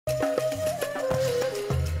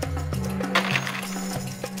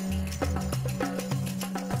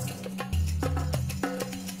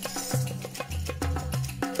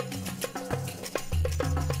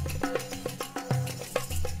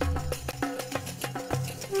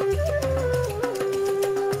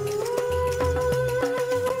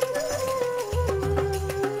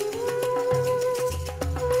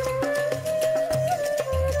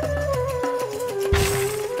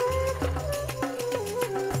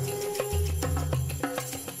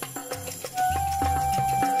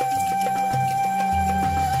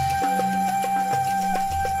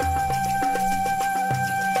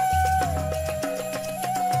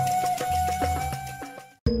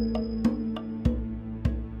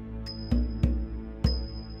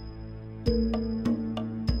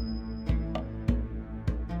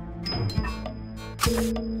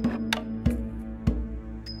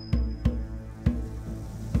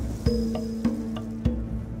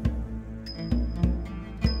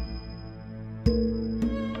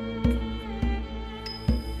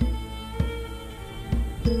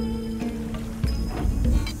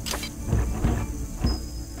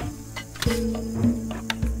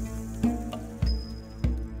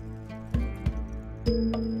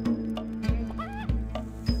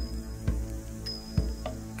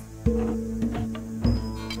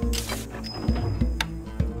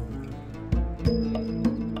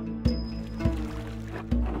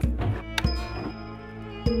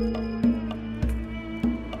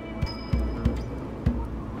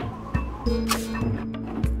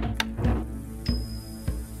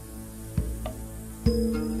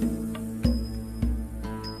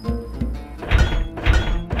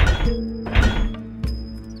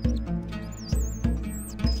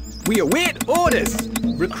We await orders!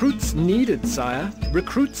 Recruits needed, sire.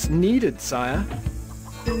 Recruits needed, sire.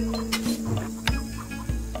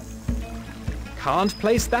 Can't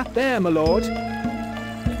place that there, my lord.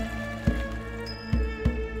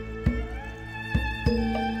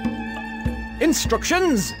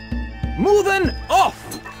 Instructions! Moving off!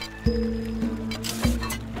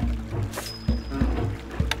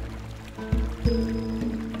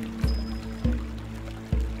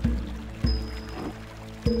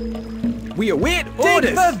 We await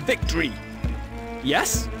orders! Take the victory!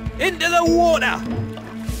 Yes? Into the water!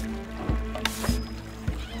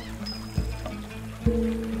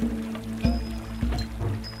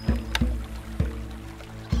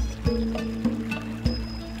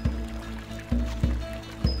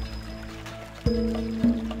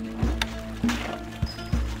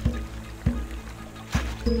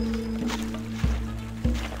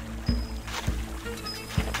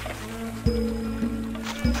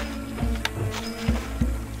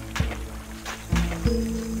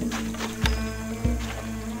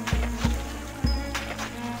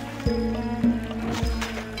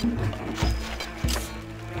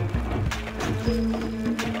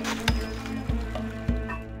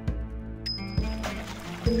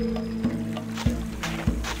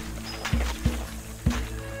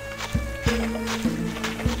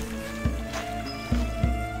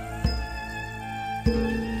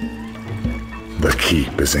 The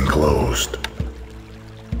keep is enclosed.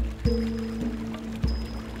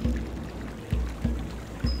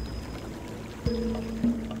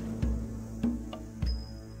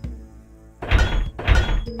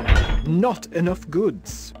 Not enough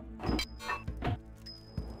goods.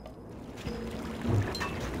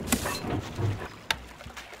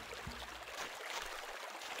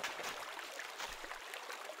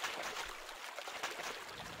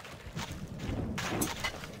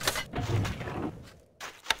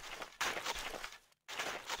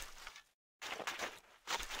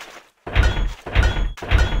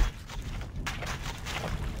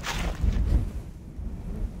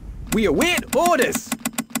 We await orders!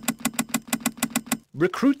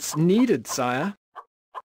 Recruits needed, sire.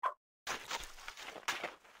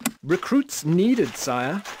 Recruits needed,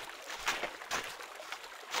 sire.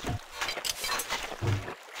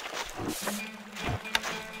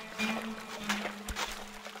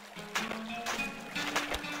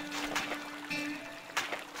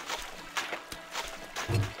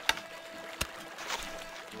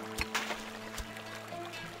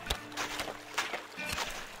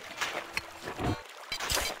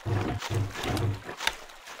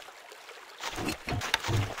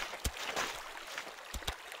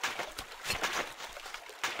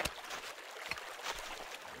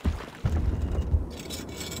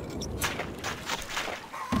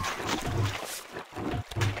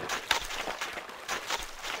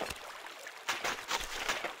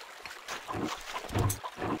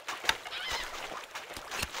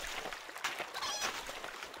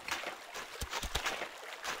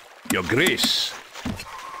 Your Grace.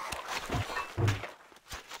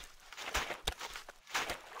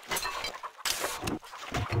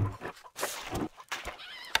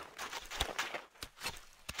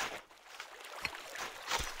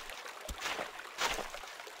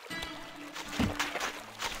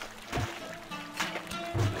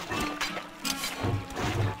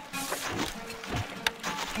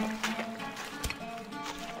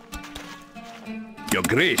 Your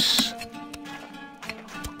Grace.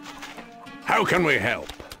 How can we help?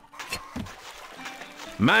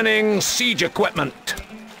 Manning siege equipment.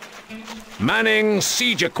 Manning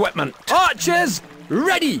siege equipment. Archers,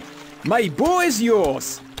 ready! My bow is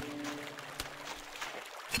yours.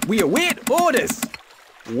 We await orders.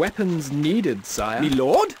 Weapons needed, sire. Me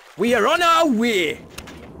lord, we are on our way.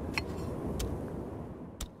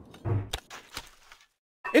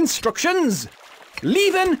 instructions.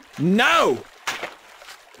 Leaving now.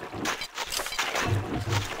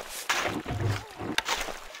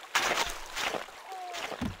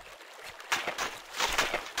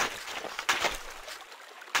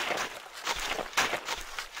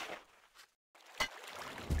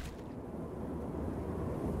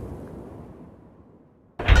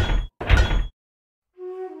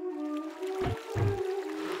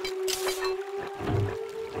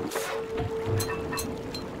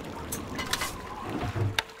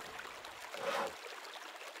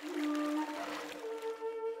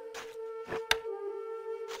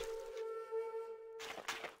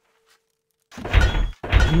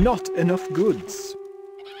 Not enough goods.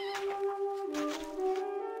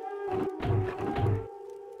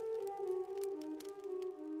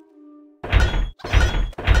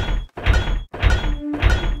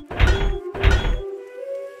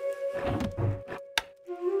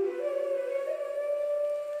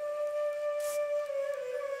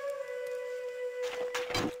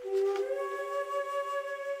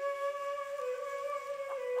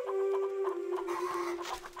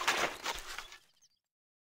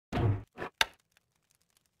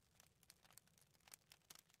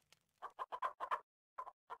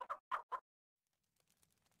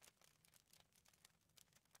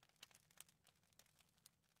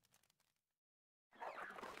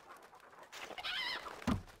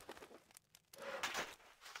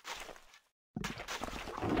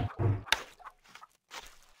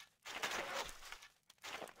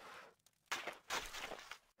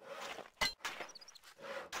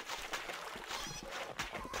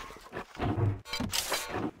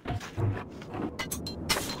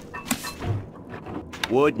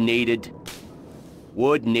 Wood needed.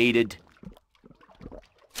 Wood needed.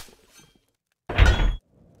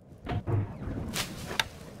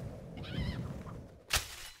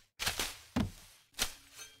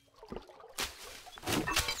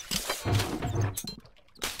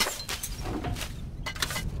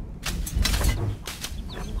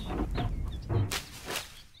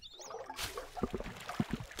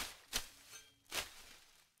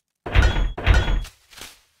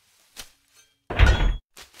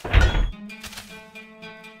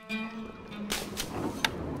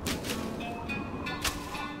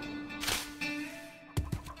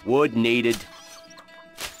 Wood needed.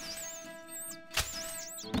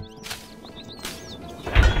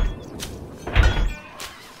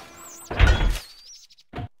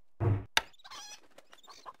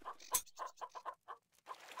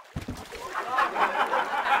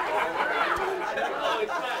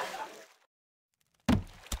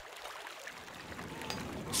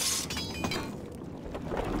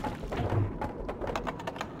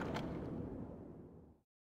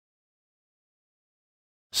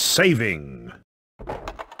 Saving.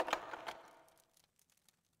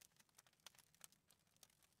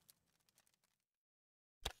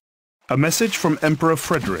 A message from Emperor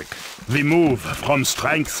Fredrick. We move from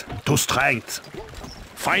strength to strength.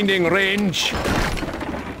 Finding range.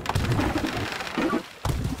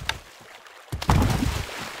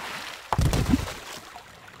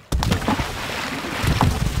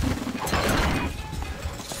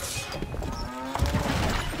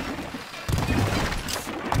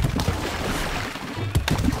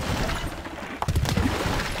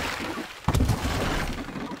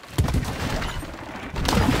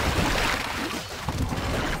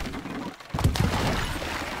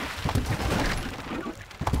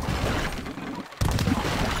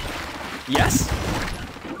 Yes?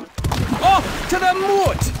 Off to the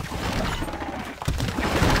moat!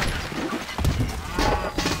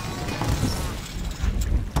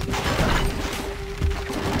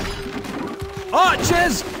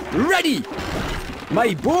 Archers, ready!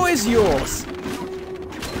 My bow is yours.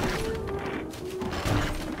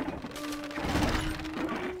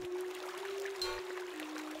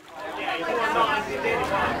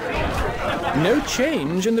 No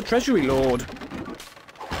change in the treasury, Lord.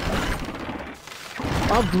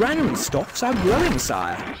 Our granary stocks are growing,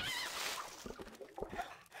 sire.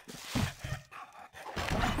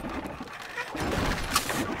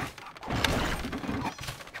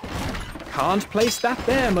 Can't place that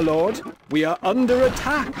there, my lord. We are under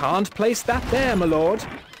attack. Can't place that there, my lord.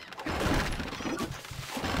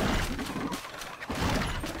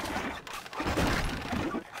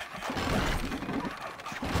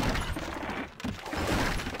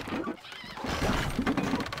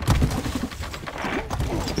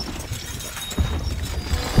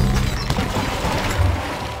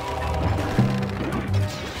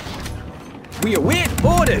 We await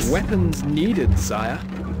orders! Weapons needed, sire.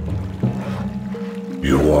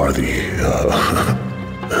 You are the,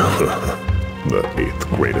 The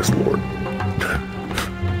 8th greatest lord.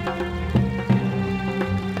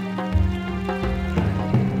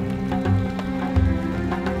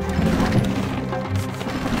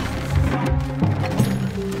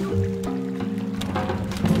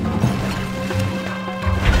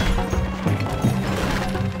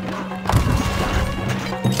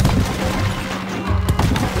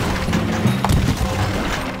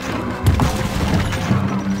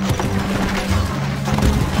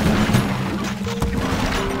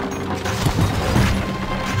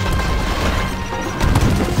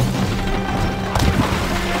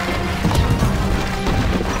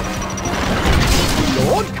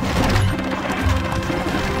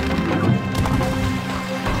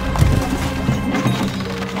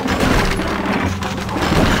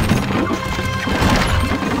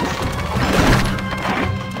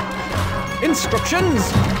 Instructions!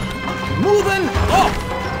 Moving off!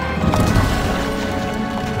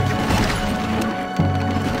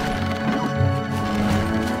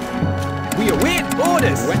 We await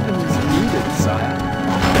orders! Weapons needed, sire.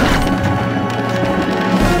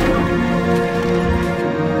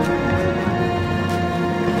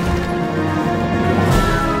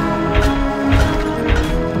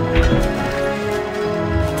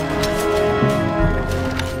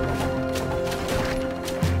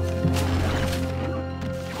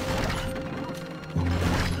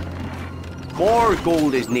 More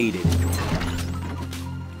gold is needed.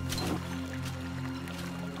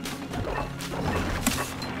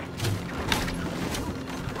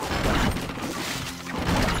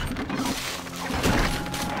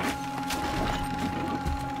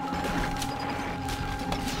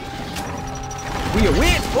 We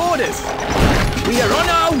await orders! We are on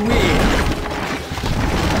our way!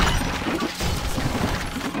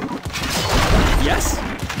 Yes?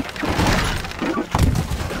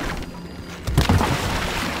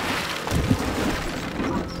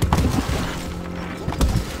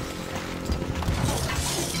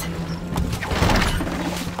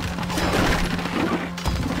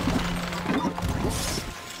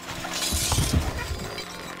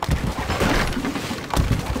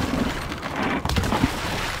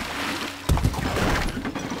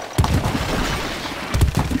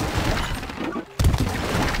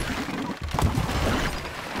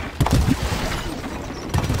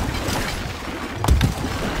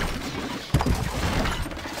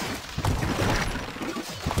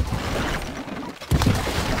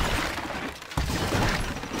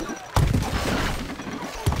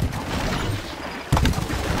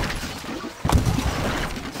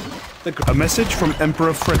 A message from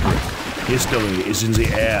Emperor Fredrick. History is in the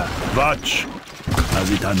air. Watch as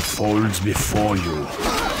it unfolds before you.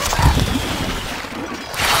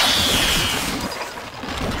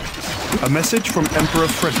 A message from Emperor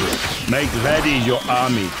Fredrick. Make ready your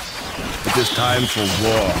army. It is time for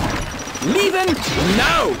war. Leaving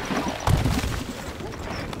now!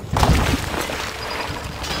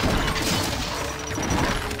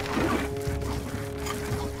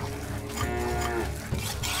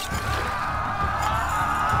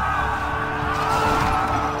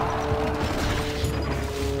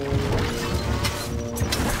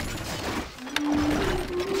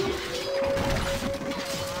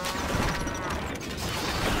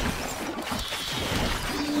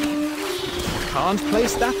 Can't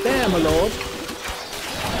place that there, my lord.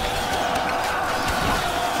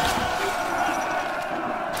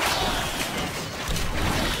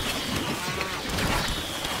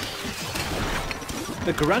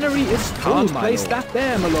 The granary is full, can't place that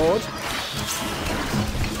there, my lord.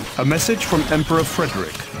 A message from Emperor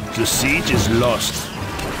Fredrick. The siege is lost,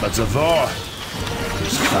 but the war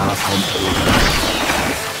is far from over.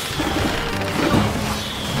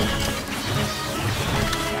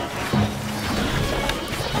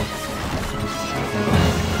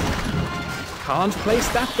 Can't place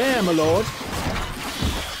that there, my lord.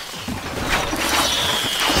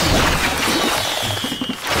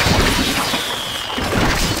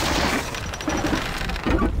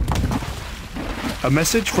 A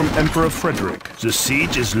message from Emperor Fredrick. The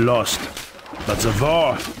siege is lost, but the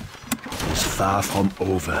war is far from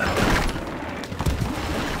over.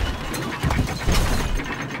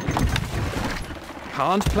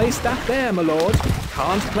 Can't place that there, my lord.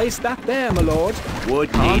 Can't place that there, my lord.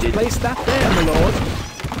 Wood Can't needed. place that there, my lord.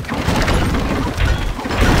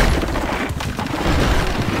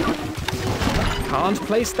 Can't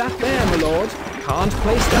place that there, my lord. Can't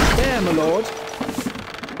place that there, my lord.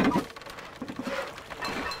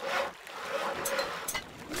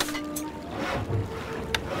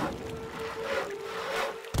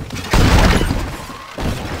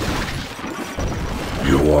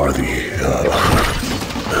 You are the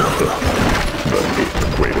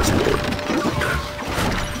Yes, Lord.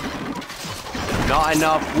 Not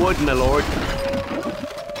enough wood, my lord.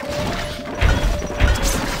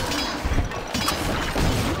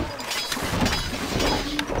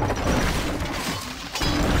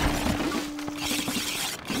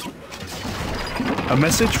 A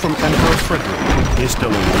message from Emperor Fredrick. History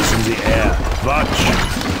is in the air. Watch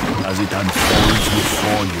as it unfolds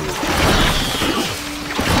before you.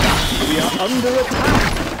 We are under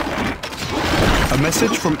attack. A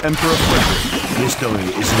message from Emperor Fredrick. History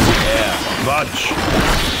is in the air. Watch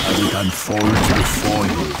as it unfolds before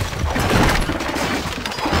you.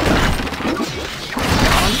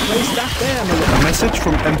 Can't place that there, my lord. A message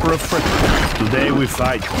from Emperor Fredrick. Today we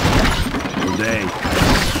fight. Today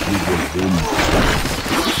we will win.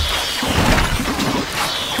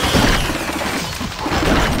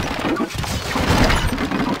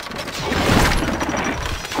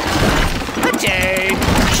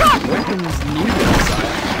 Weapons needed,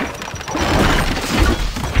 sire.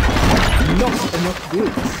 Not enough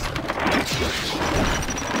goods.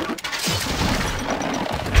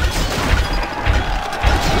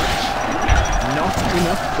 Not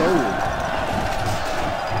enough gold.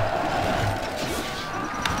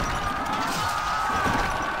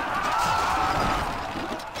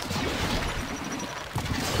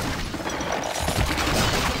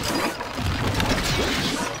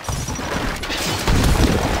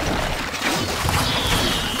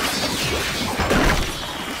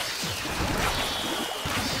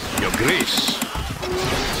 Grace.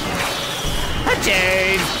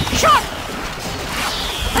 Attain! Shot!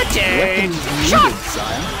 Attain! Weapons Shot! needed,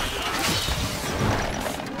 sire.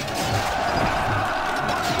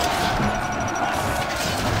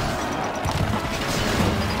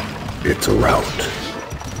 It's a rout.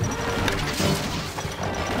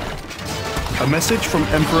 A message from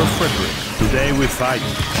Emperor Fredrick. Today we fight.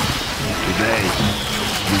 Today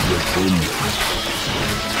we will win.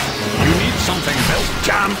 You need something built.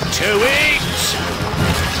 Jump to it!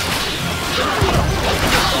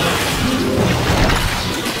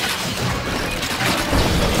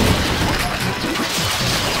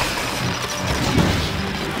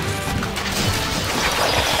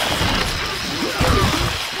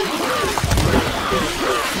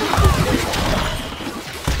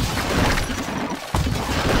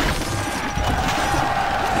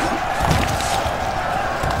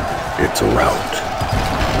 It's a rout.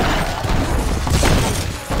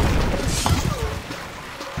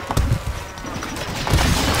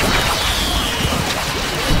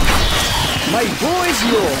 My boy's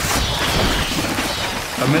yours.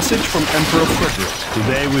 A message from Emperor Fredrick.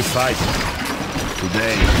 Today we fight.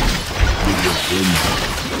 Today we will win.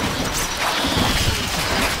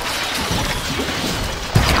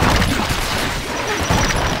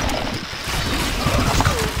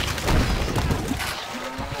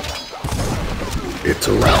 It's a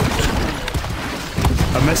rout.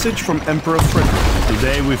 A message from Emperor Fredrick.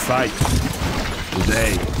 Today we fight.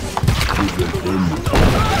 Today we will win.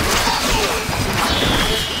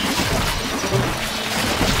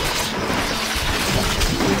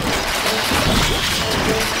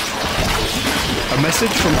 A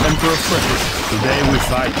message from Emperor Fredrick. Today we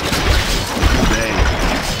fight. Today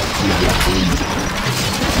we will win.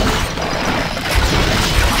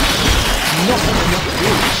 Not enough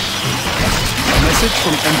wood. A message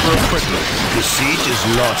from Emperor Fredrick. The siege is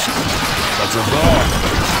lost, but the war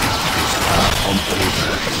is far from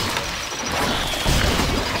over.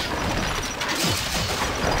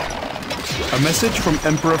 A message from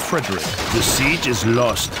Emperor Fredrick. The siege is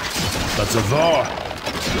lost, but the war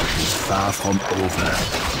is far from over.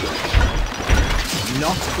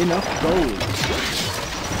 Not enough gold.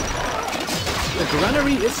 The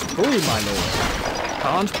granary is full, my lord.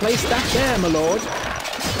 Can't place that there, my lord.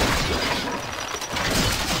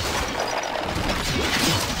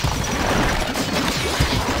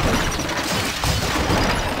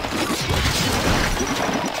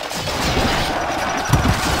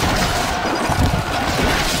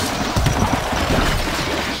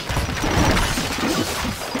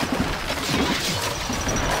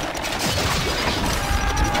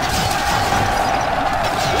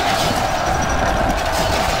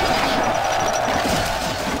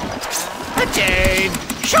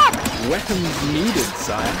 Weapons needed,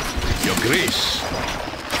 sire. Your Grace.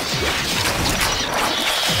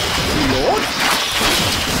 Lord?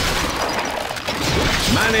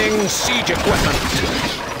 Manning siege equipment.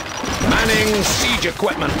 Manning siege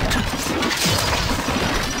equipment.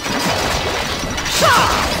 Sir!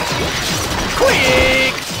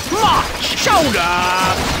 Quick! March! Shoulder!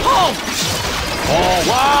 Halt!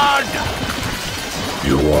 Forward!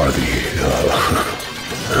 You are the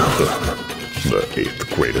The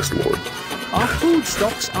 8th greatest lord. Our food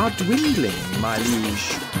stocks are dwindling, my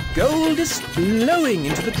liege. Gold is flowing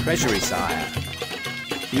into the treasury, sire.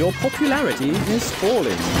 Your popularity is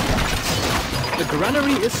falling. The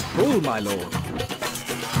granary is full, my lord.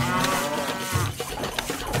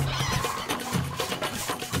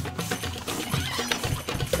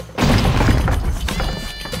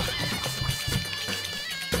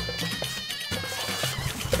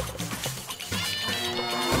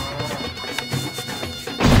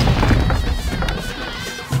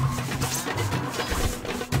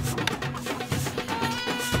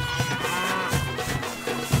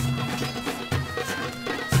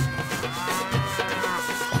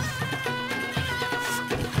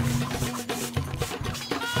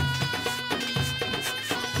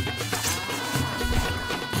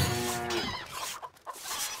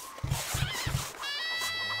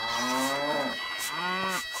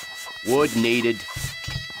 Wood needed.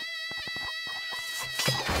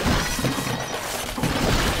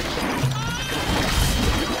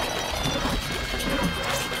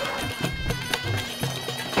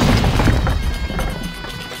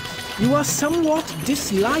 You are somewhat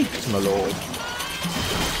disliked, my lord.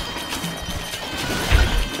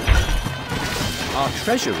 Our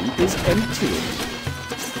treasury is emptying.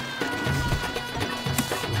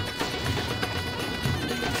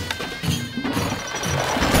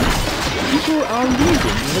 People are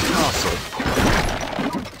leaving the castle.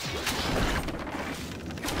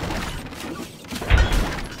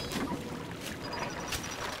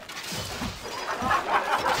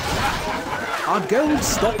 Our gold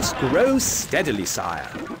stocks grow steadily, sire.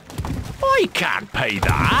 I can't pay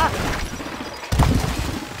that.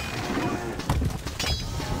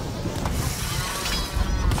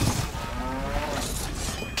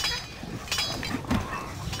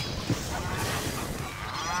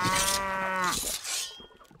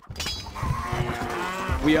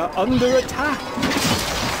 We are under attack.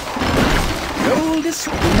 Gold is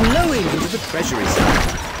flowing into the treasury, sire.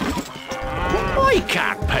 I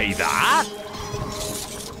can't pay that.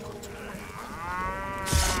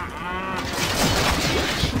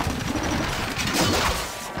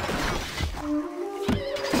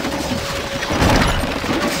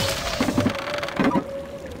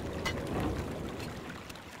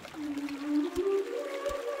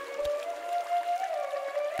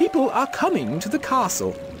 People are coming to the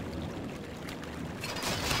castle.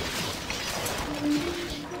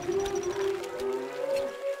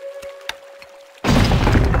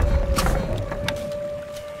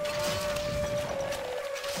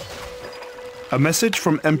 A message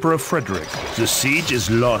from Emperor Fredrick. The siege is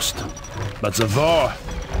lost, but the war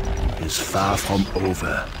is far from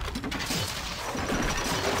over.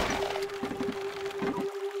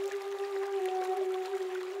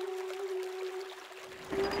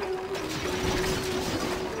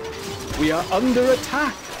 We are under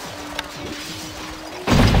attack.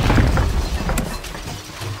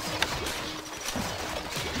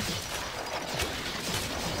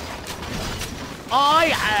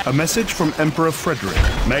 A message from Emperor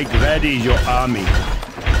Fredrick. Make ready your army.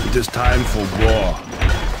 It is time for war.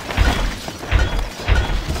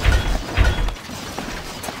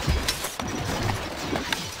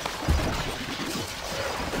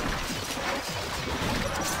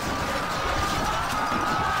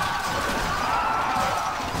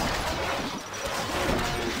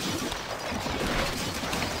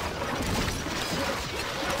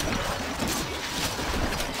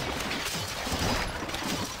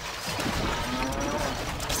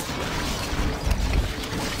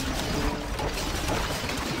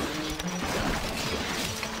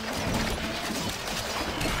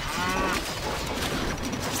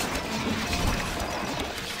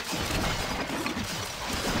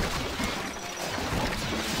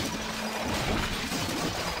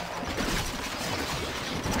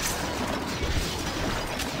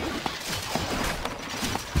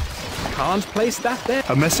 Can't place that there.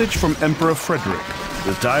 A message from Emperor Fredrick.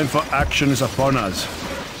 The time for action is upon us.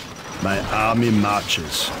 My army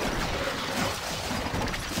marches.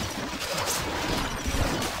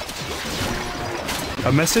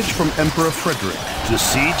 A message from Emperor Fredrick. The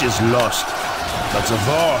siege is lost, but the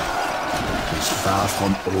war is far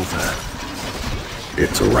from over.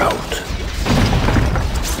 It's a rout.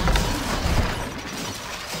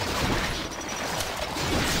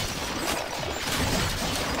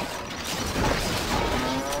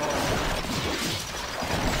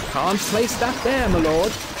 Can't place that there, my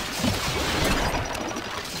lord.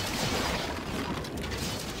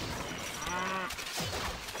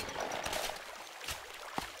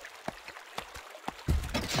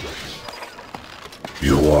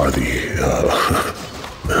 You are the,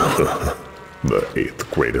 The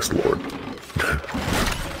 8th greatest lord.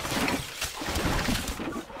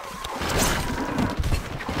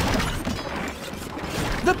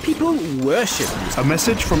 The people worship these. A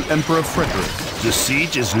message from Emperor Fredrick. The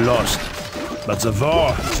siege is lost, but the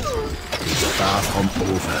war is far from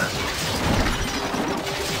over.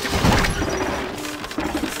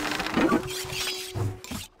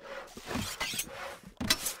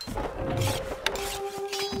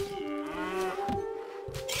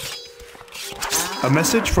 A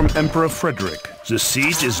message from Emperor Fredrick. The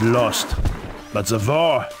siege is lost, but the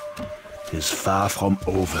war is far from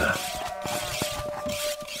over.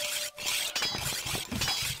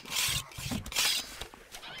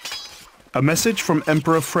 A message from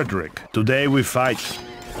Emperor Fredrick. Today we fight.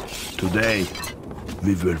 Today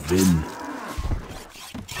we will win.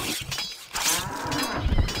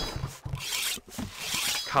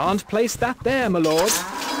 Can't place that there, my lord.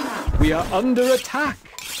 We are under attack.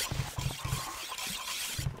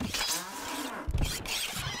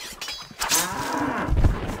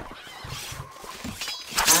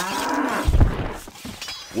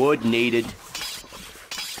 Wood needed.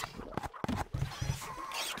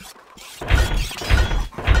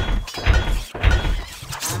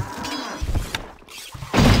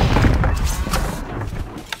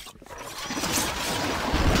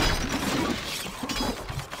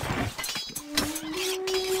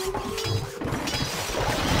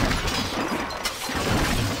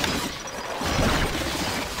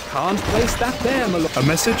 Can't place that there, my lord. A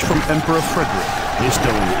message from Emperor Fredrick.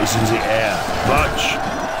 History is in the air. Watch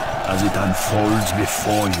as it unfolds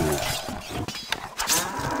before you.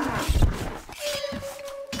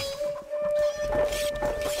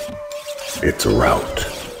 It's a rout.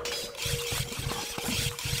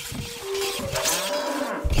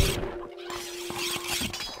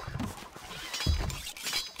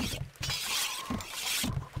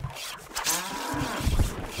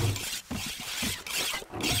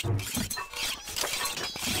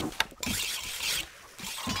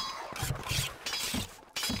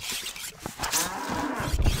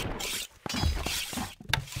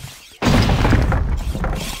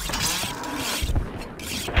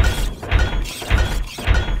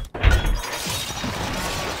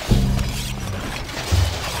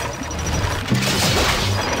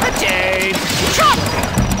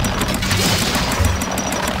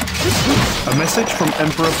 A message from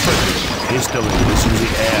Emperor Fredrick. History is in the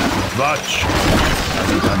air. Watch as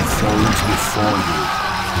it unfolds before you.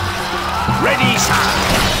 Ready, sir!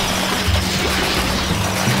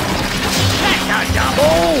 That's a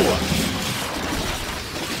double!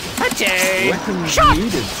 Attack! Weapons Shot!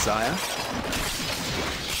 needed, sire.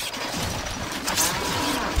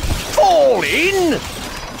 Fall in!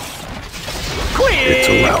 Quick! It's a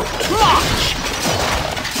rout. March!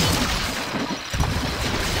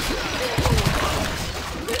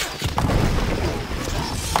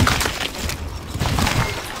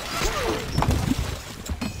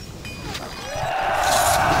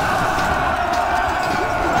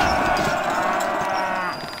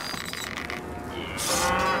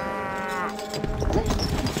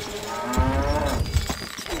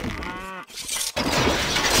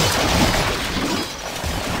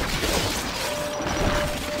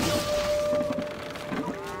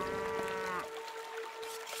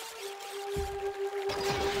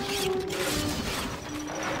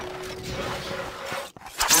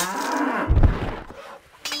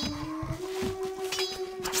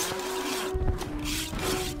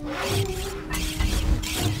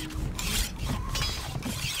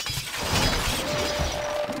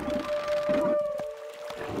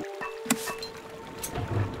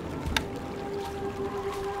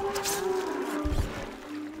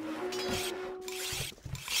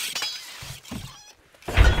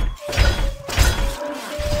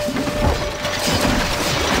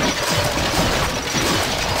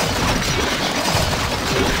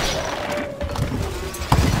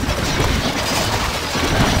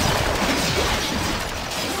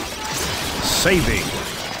 Saving.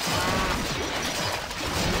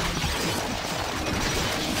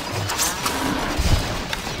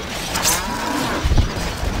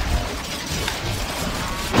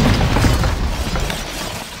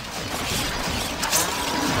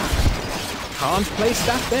 Can't place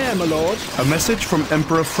that there, my lord. A message from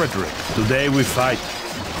Emperor Fredrick. Today we fight.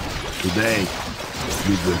 Today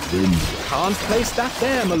we will win. Can't place that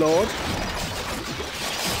there, my lord.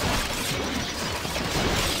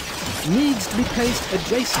 Needs to be placed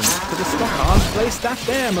adjacent to the stock. Can't place that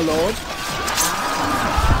there, my lord.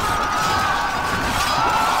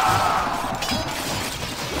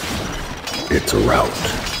 It's a rout.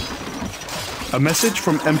 A message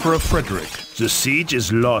from Emperor Fredrick. The siege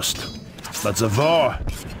is lost, but the war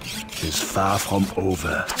is far from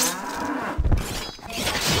over.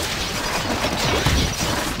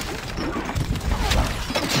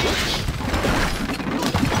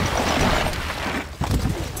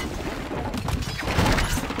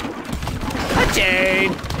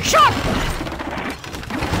 Attain! Shot!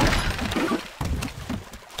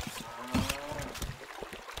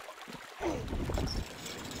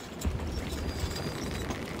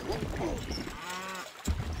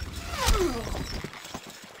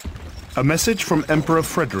 A message from Emperor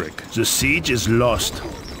Fredrick. The siege is lost,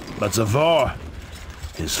 but the war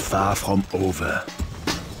is far from over.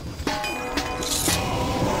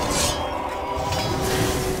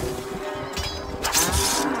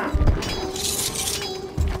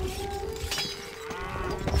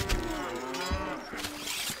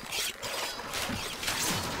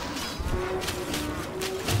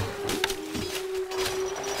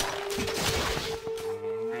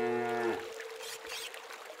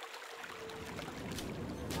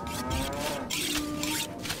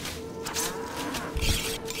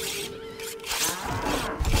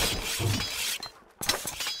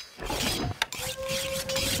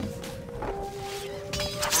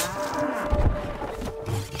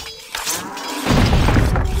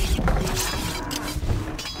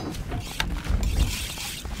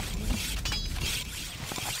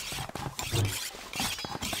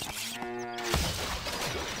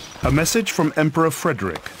 A message from Emperor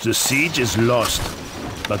Fredrick. The siege is lost,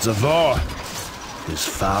 but the war is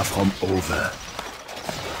far from over.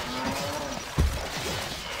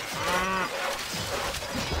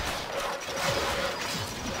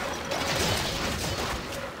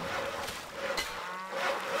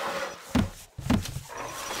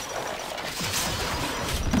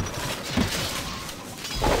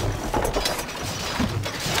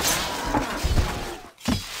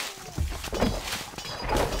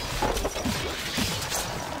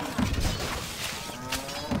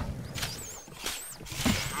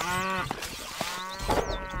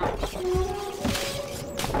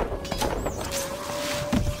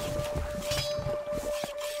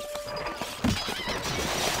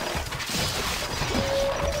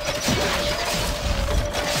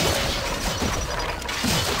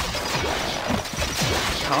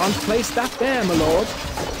 Can't place that there, my lord.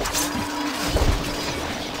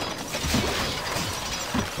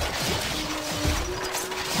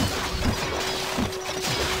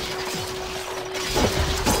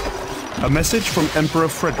 A message from Emperor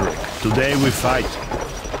Fredrick. Today we fight.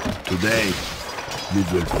 Today we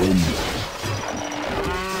will win.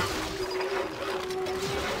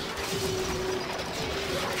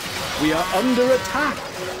 We are under attack.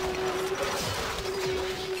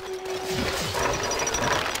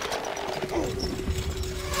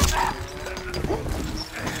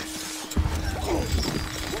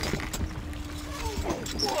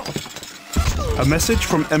 A message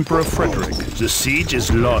from Emperor Fredrick. The siege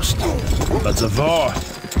is lost, but the war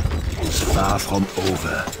is far from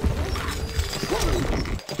over.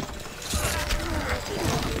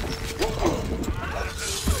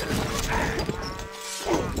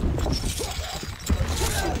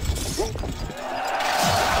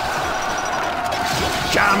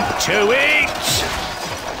 Jump to it!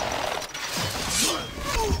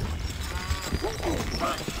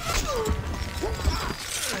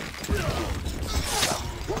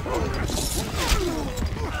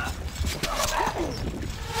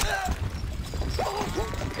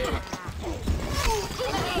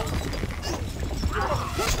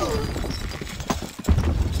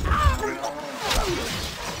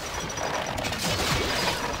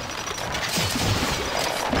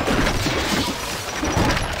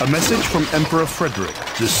 A message from Emperor Fredrick.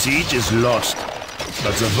 The siege is lost,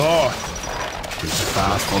 but the war is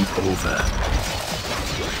far from over.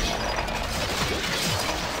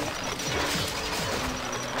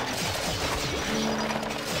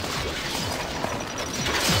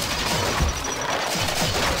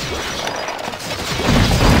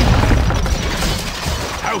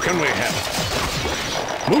 How can we help?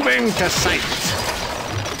 Moving to sight.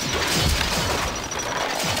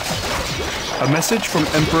 A message from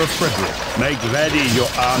Emperor Fredrick. Make ready your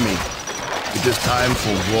army. It is time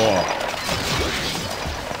for war.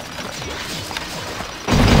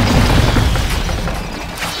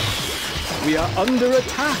 We are under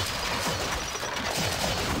attack.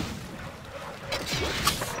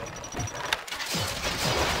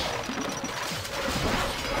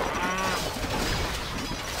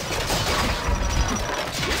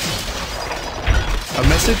 A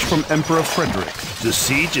message from Emperor Fredrick. The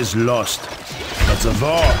siege is lost, but the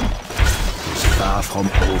war is far from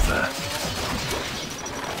over.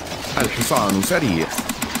 الحصان سريع.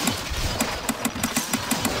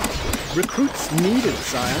 Recruits needed,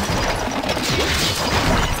 sire.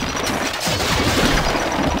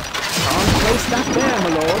 Can't place that there, my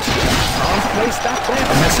lord. Can't place that there.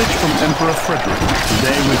 A message from Emperor Fredrick.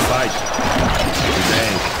 Today we fight.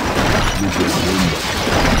 Today we will win.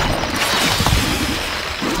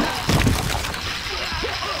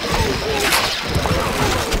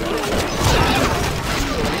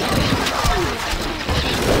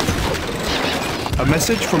 A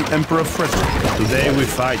message from Emperor Fredrick. Today we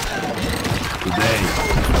fight. Today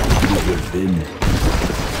we will win.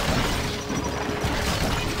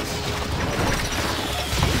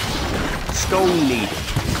 Stone needed.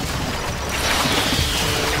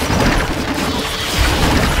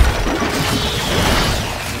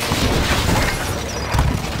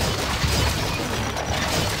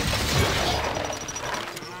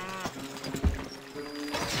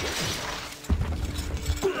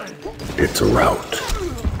 It's a rout.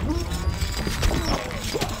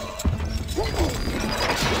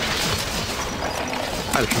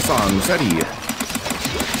 الحصان سريع.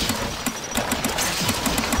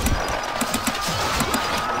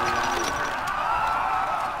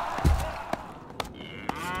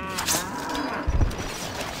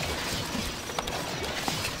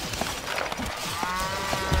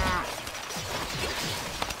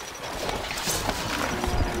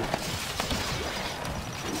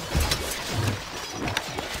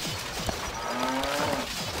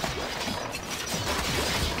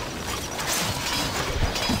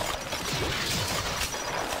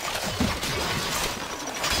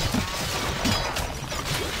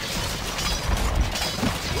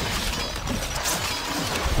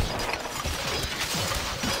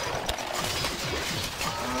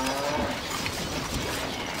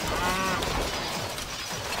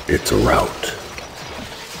 It's a rout.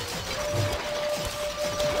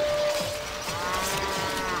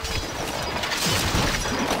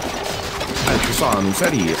 الحصان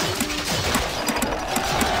سريع.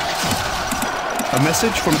 A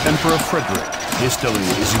message from Emperor Fredrick. History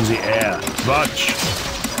is in the air. Watch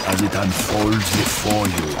as it unfolds before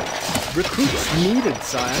you. Recruits needed,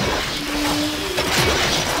 sire.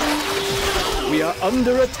 We are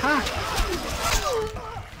under attack.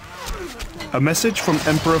 A message from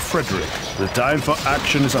Emperor Fredrick. The time for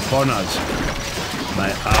action is upon us.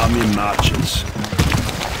 My army marches.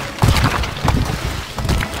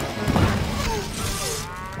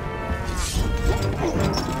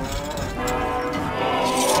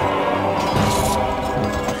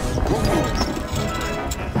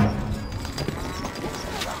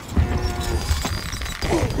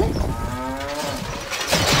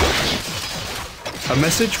 A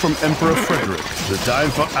message from Emperor Fredrick. The time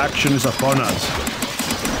for action is upon us.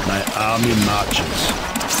 My army marches.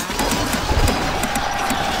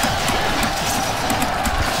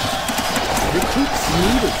 Recruits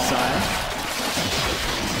needed, sire.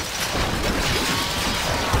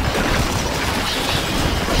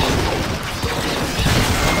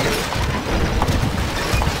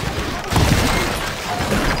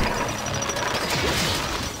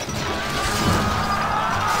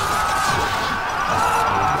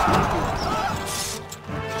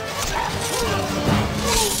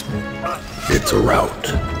 It's a rout.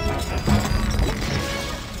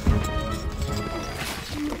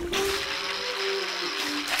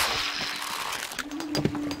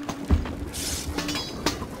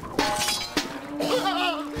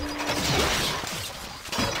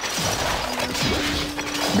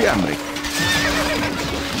 بأمرك.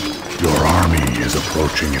 Your army is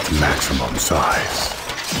approaching its maximum size.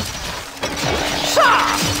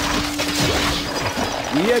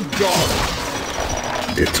 We are gone.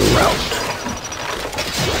 It's a rout.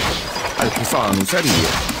 الحصان سريع.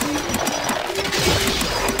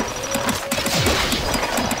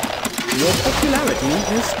 Your popularity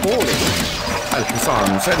is falling.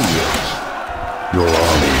 الحصان سريع. Your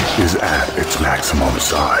army is at its maximum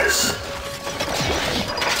size.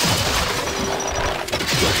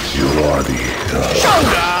 You are the...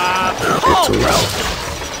 It's a rout.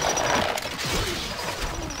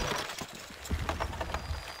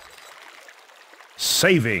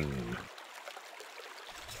 Saving.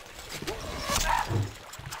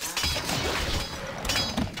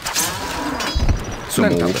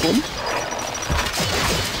 سموكم.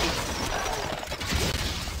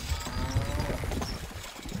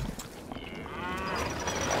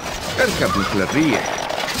 اركب مثل الريح.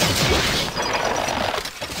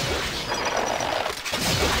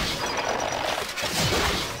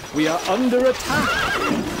 We are under attack.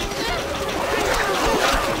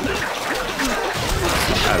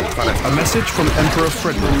 A message from Emperor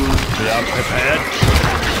Fredrick. We are prepared.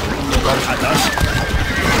 Come at us.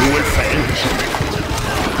 You will fail.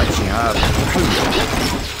 الجهاد A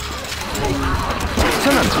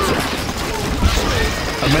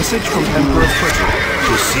message from Emperor Fredrick.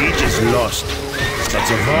 The siege is lost, but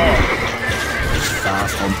the war is far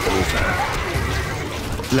from over.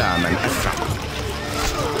 لا من أسرع.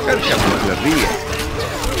 اركب مثل الريح.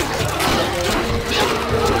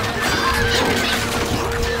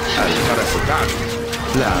 الفرس تعد.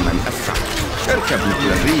 لا من أسرع. اركب مثل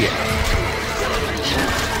الريح.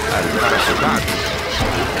 الفرس تعد.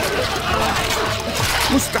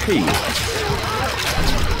 مستحيل.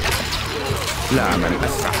 لا من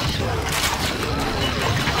أسرع.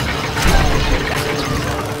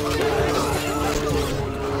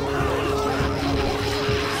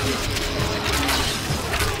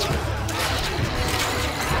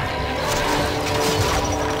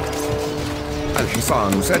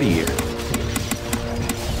 الحصان سريع.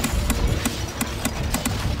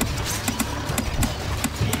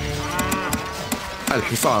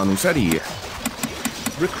 الحصان سريع.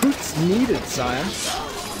 Recruits needed, sire.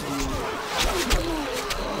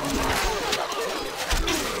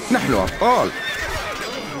 نحن أبطال.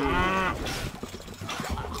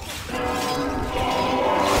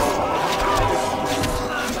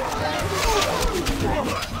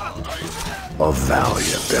 A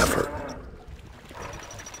valiant effort.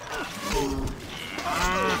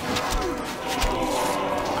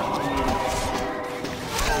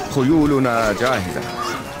 خيولنا جاهزة.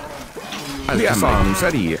 الحصان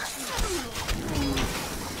سريع.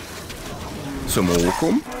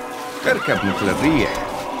 سموكم اركب مثل الريح.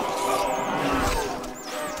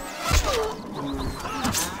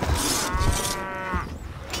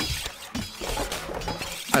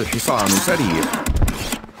 الحصان سريع.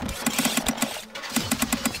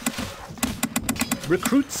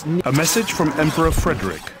 Recruits need... A message from Emperor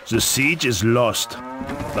Fredrick. The siege is lost,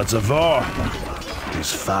 but the war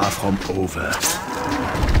is far from over.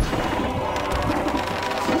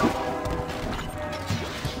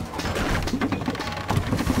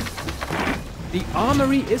 The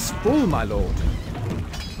armory is full, my lord.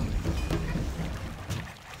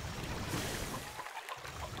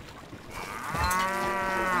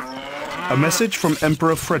 A message from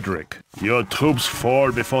Emperor Fredrick. Your troops fall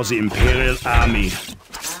before the Imperial army.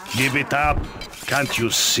 Give it up. Can't you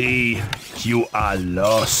see? You are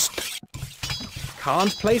lost.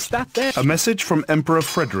 Can't place that there. A message from Emperor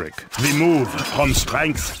Fredrick. We move from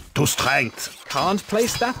strength to strength. Can't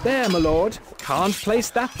place that there, my lord. Can't place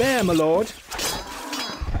that there, my lord.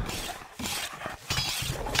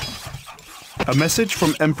 A message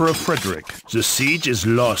from Emperor Fredrick. The siege is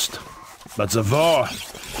lost, but the war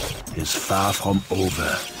is far from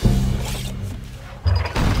over.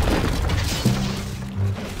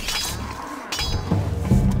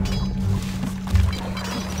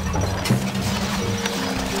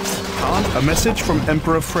 A message from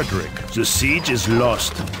Emperor Fredrick. The siege is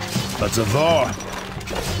lost, but the war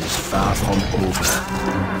is far from over.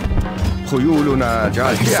 خيولنا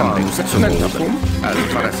جاهزة. سموكم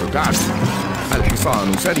الفرس تعد.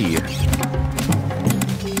 الحصان سريع.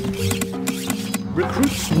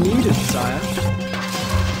 Recruits needed, sire.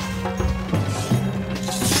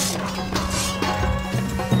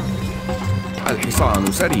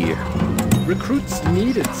 الحصان سريع. Recruits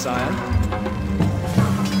needed, sire.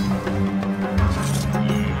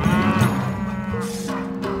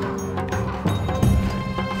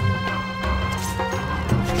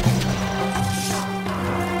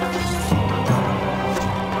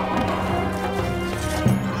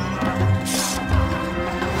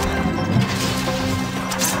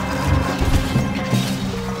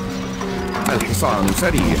 الحصان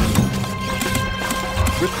سريع.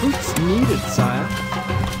 Recruits needed, sire.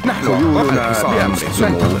 نحن خيولنا بأمر.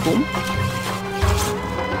 سموكم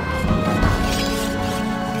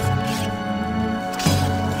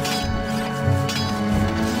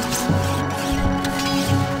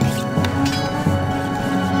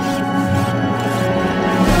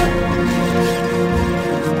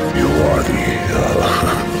You are the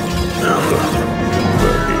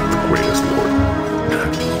greatest lord.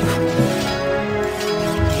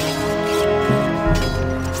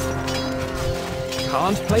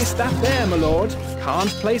 Can't place that there, my lord.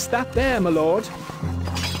 Can't place that there, my lord.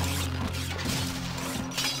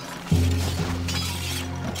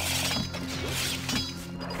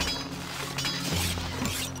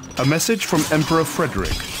 A message from Emperor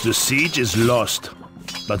Fredrick. The siege is lost,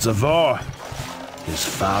 but the war is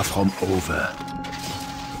far from over.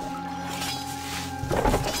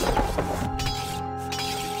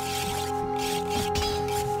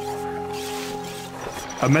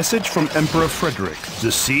 A message from Emperor Fredrick.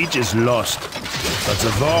 The siege is lost, but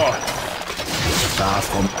the war is far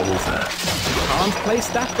from over. Can't place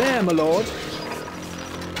that there, my lord.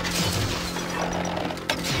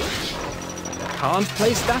 Can't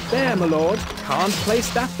place that there, my lord. Can't place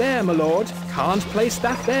that there, my lord. Can't place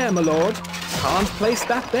that there, my lord. Can't place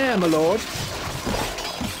that there, my lord.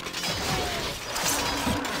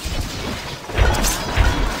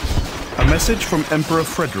 A message from Emperor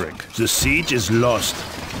Fredrick. The siege is lost,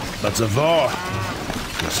 but the war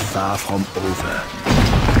is far from over.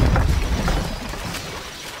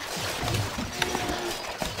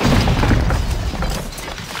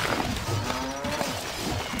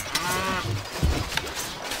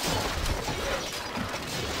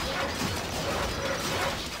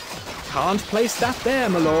 Can't place that there,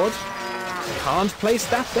 my lord. Can't place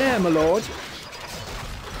that there, my lord.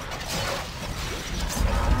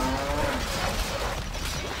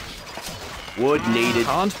 Wood needed.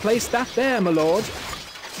 Can't place that there, my lord.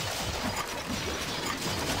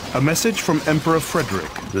 A message from Emperor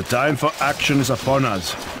Fredrick. The time for action is upon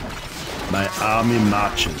us. My army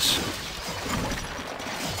marches.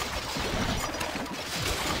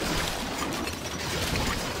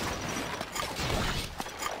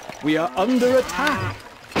 We are under attack.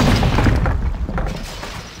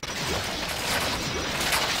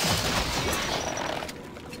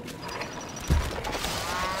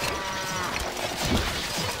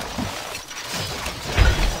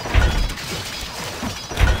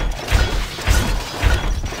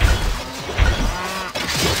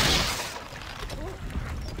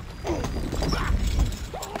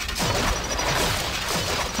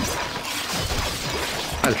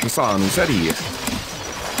 الحصان سريع.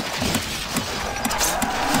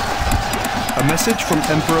 A message from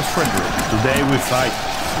Emperor Fredrick. Today we fight.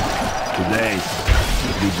 Today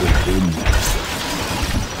we will win.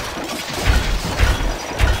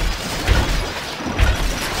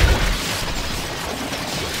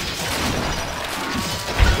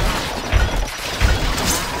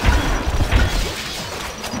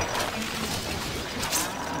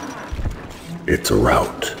 It's a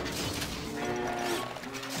rout.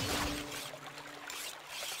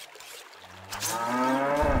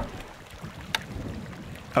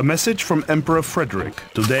 A message from Emperor Fredrick.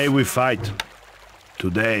 Today we fight.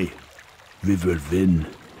 Today we will win.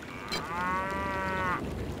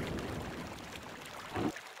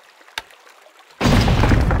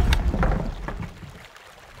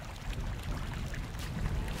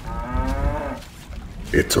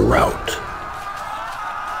 It's a rout.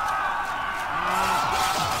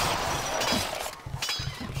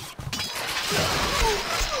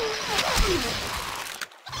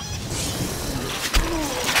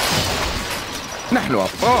 نحن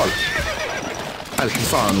أبطال.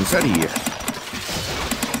 الحصان سريع.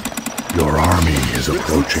 Your army is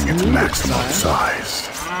approaching its maximum size.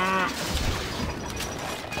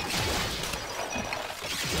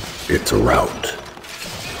 It's a rout.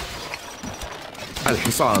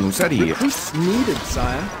 الحصان سريع. Recruits needed,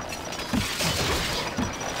 sire.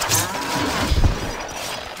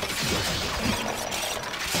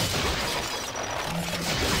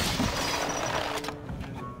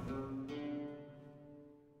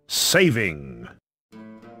 Saving.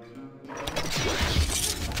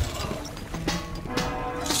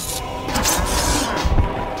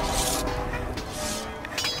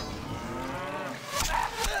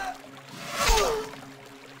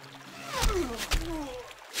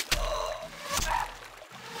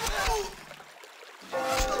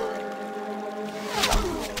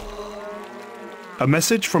 A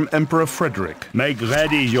message from Emperor Fredrick. Make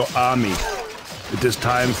ready your army. It is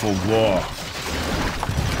time for war.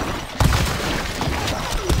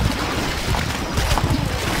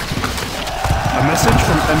 A message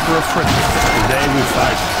from Emperor Fredrick. Today we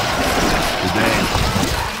fight. Today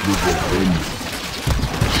we will win.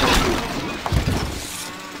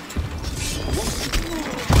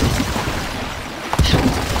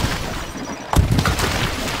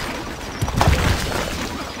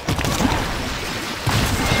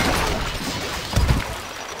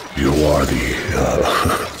 You are the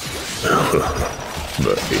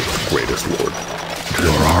greatest lord.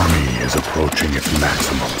 Your army is approaching its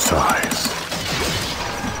maximum size.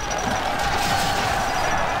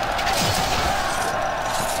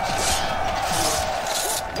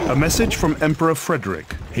 A message from Emperor Fredrick.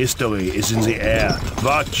 History is in the air.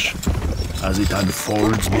 Watch as it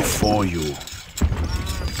unfolds before you.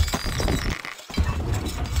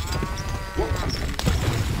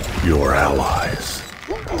 Your allies.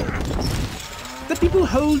 The people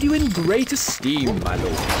hold you in great esteem, my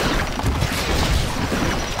lord.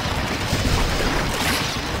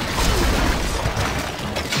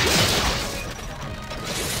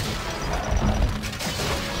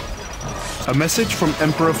 A message from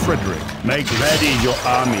Emperor Fredrick. Make ready your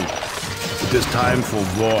army. It is time for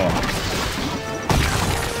war.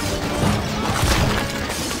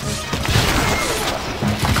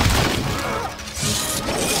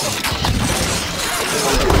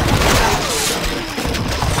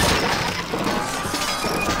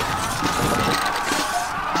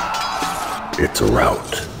 It's a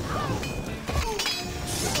rout.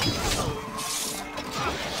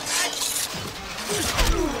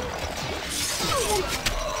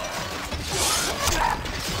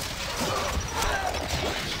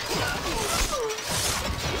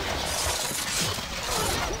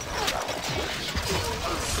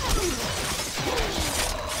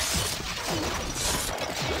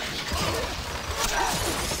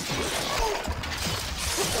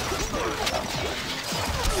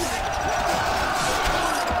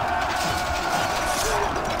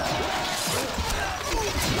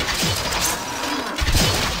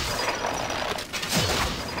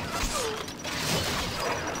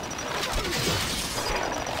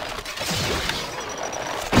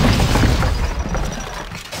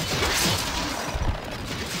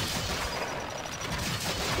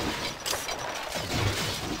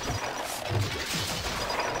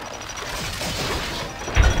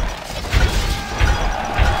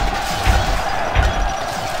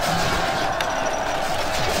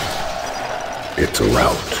 It's a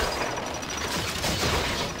rout.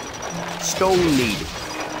 Stone needed.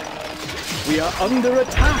 We are under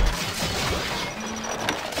attack.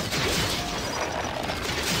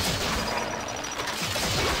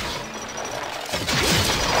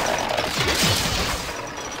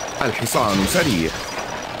 الحصان سريع.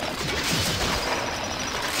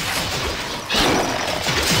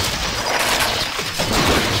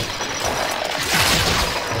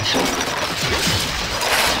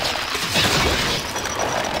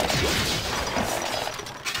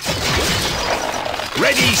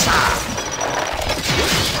 Ready, sir.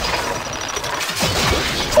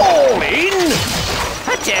 Fall in.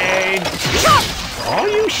 Attain! Shot! Are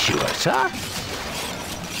you sure, sir?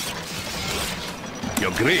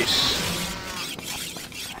 Your Grace.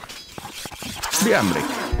 بأمرك.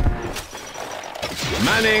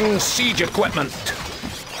 Manning siege equipment.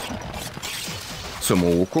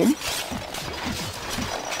 سموكم.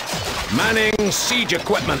 Manning siege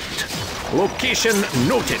equipment. Location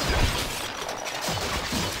noted.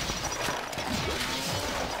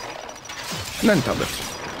 ننتظر.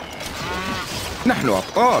 نحن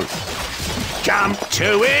أبطال. Jump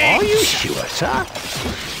to it. Are you sure, sir?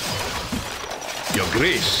 Your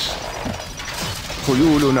Grace.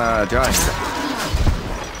 خيولنا جاهزة.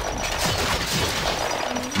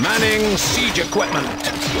 Manning siege equipment.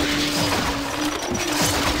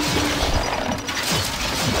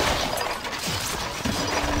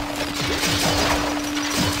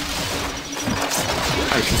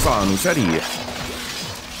 الحصان سريع.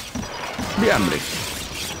 بأمرك.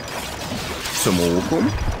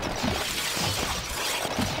 سموكم.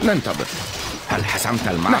 ننتظر. هل حسمت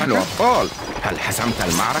المعركة؟ نحن أبطال. هل حسمت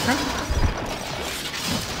المعركة؟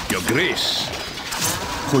 Your Grace.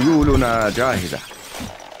 خيولنا جاهزة.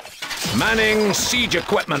 Manning siege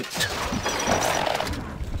equipment.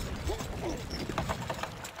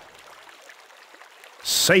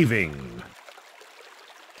 Saving.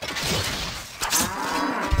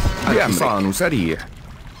 الحصان سريع.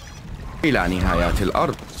 إلى نهايات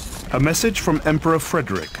الأرض. A message from Emperor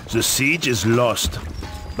Fredrick. The siege is lost,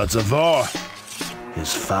 but the war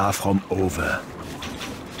is far from over.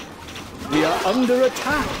 We are under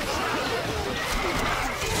attack.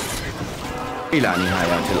 إلى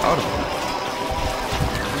نهايات الأرض.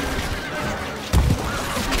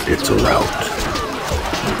 It's a rout.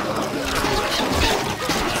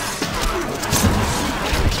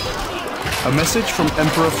 A message from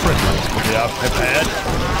Emperor Fredrick. They are prepared.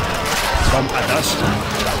 Come at us.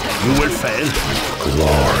 You will fail.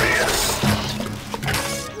 Glorious.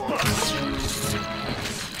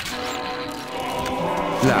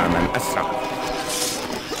 لا من أسرع.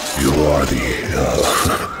 You are the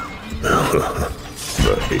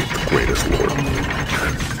eighth greatest lord.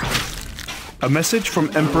 A message from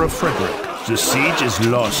Emperor Fredrick. The siege is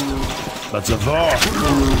lost, but the war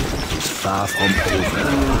is far from over.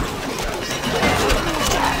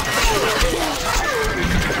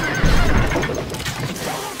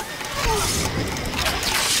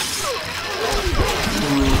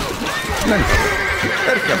 ننتظر.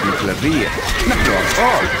 اركب مثل الريح. نحن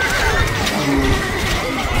أبطال.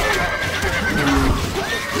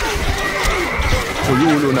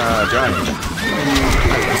 خيولنا جاهزة.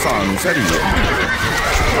 الحصان سريع.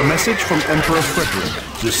 A message from Emperor Fredrick.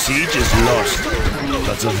 The siege is lost,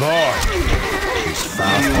 but the war is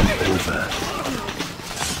far from over.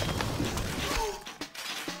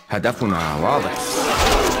 هدفنا واضح.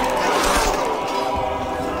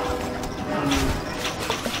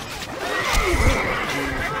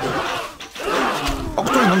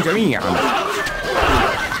 اقتلهم جميعا.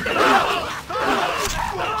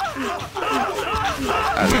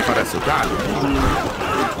 الفرس تعلو.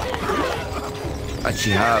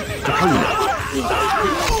 الشهاب تحلق.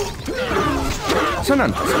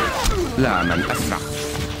 سننتصر. لا من أسرع.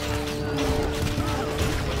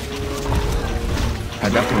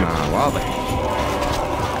 هدفنا واضح.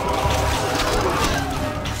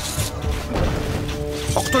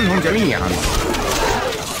 اقتلهم جميعا.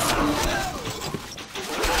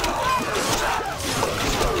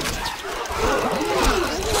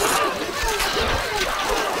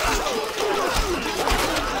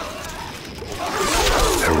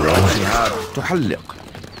 الشهاب تحلق.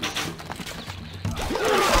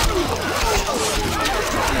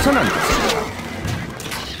 سننتصر.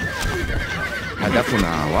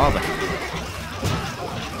 هدفنا واضح.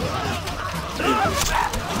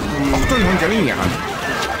 اقتلهم جميعا.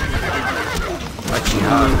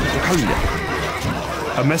 الشهاب تحلق.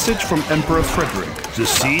 A message from Emperor Fredrick. The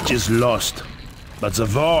siege is lost, but the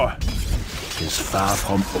war is far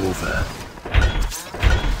from over.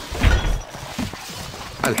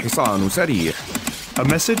 الحصان سريع. A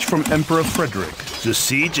message from Emperor Fredrick. The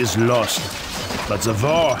siege is lost, but the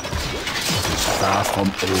war is far from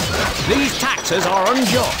over. These taxes are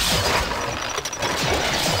unjust.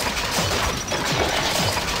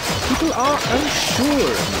 People are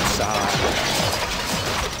unsure of you, sire.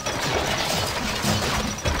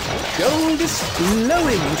 Gold is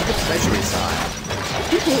flowing into the treasury, sire.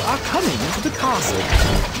 People are coming to the castle.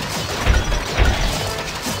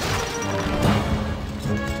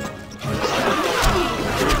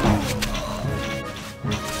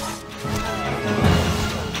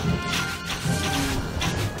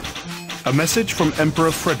 A message from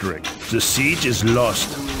Emperor Fredrick. The siege is lost,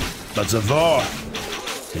 but the war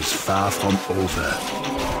is far from over.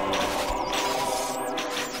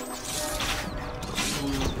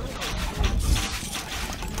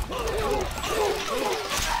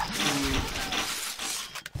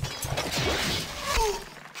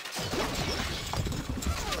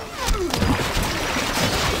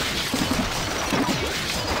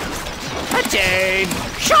 Attain!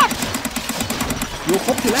 Shot! Your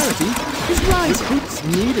popularity is rising. Recruits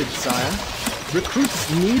needed, sire. Recruits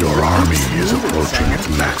needed. Your army Recruits is needed, approaching sire. its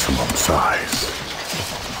maximum size.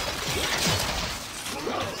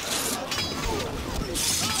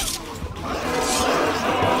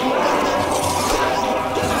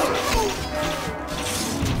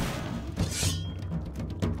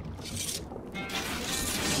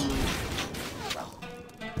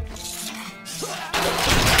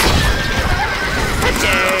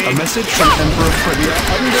 A message from Emperor Fredrick.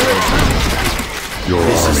 Your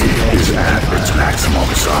army is at its maximum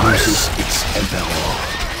size. Its Emperor.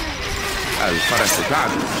 الفرس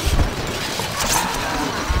تعلو.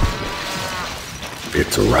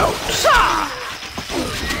 It's a rout.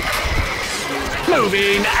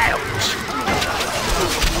 Moving out!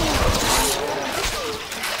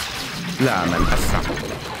 لا من أسرع.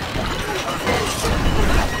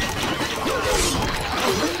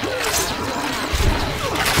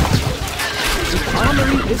 The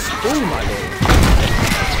armory is full, my lord.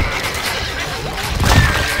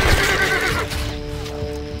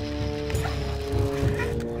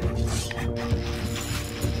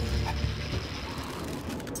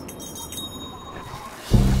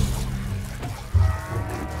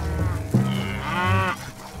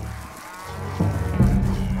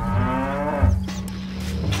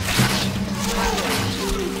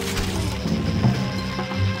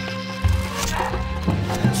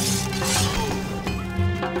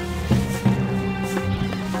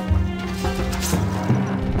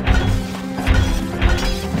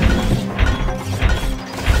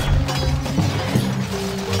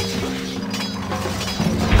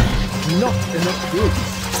 Not enough goods.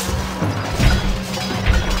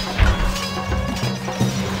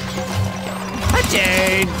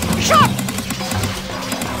 Attain! Shot!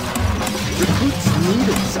 Recruits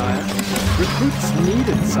needed, sire. Recruits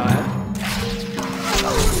needed, sire.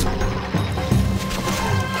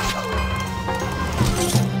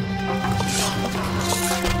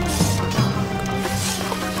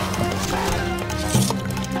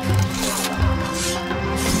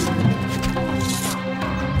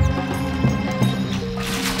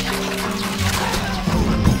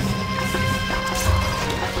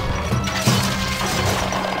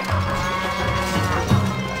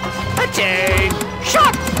 Attain!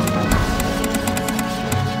 Shot!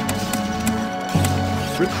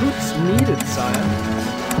 Recruits needed, sire.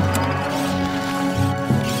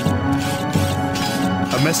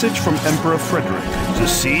 A message from Emperor Fredrick. The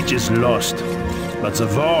siege is lost, but the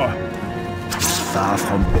war is far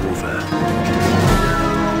from over.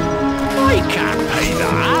 I can't pay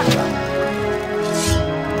that.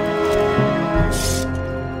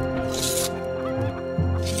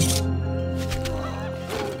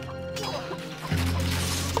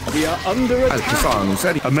 We are under attack. الحصان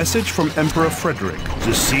سريع. A message from Emperor Fredrick.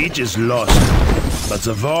 The siege is lost, but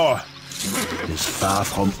the war is far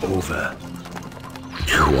from over.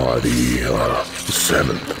 You are the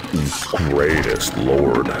seventh greatest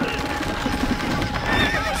lord.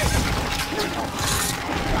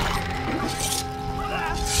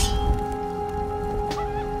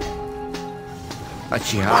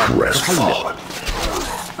 الشهاب تحلق. Crestfallen.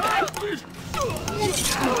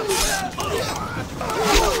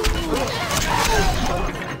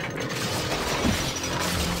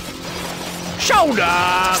 Shoulder!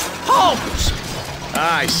 Halt!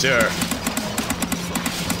 Aye, sir.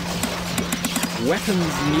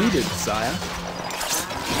 Weapons needed, sire.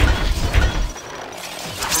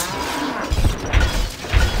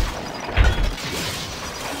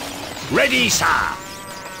 Ready, sir.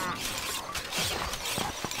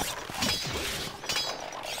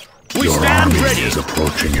 We Your stand army ready. is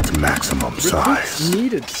approaching its maximum Recruits size.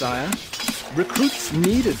 needed, sire. Recruits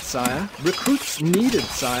needed, sire. Recruits needed,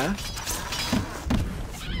 sire.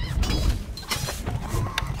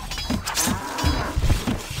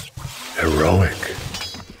 Heroic.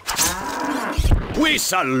 We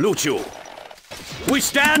salute you. We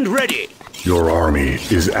stand ready. Your army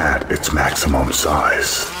is at its maximum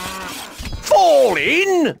size. Fall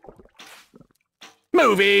in.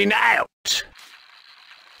 Moving out.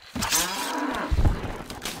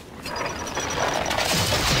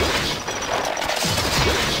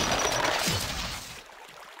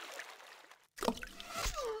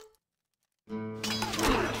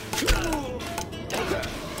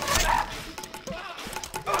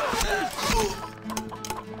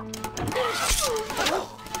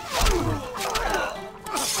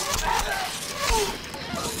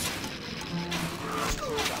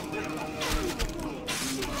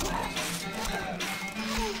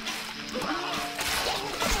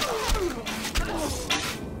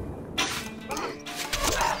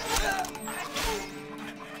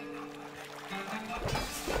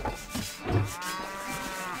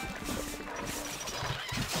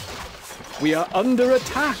 We are under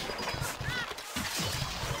attack.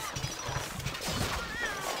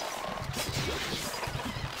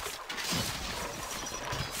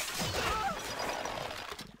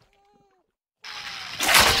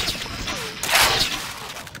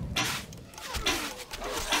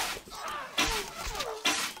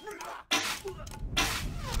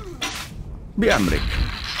 بأمرك.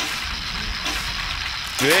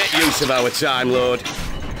 Great use of our time, Lord.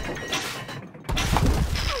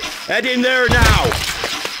 Head in there now.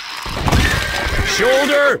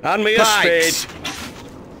 Shoulder and me a spade.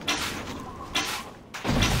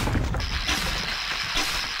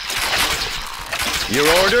 Your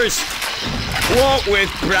orders? Walk with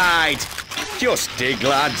pride. Just dig,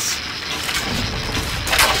 lads.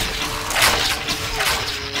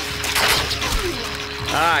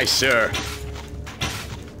 Aye, sir.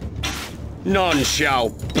 None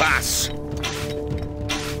shall pass.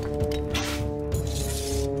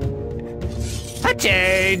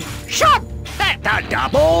 Attain! Shot! At the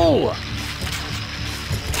double!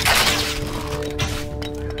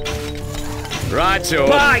 Right, so.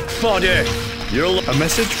 Back fodder! You'll. A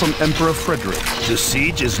message from Emperor Fredrick. The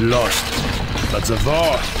siege is lost, but the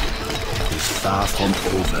war is far from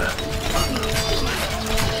over.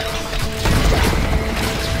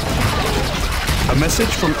 A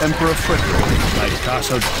message from Emperor Fredrick. My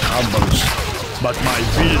castle crumbles, but my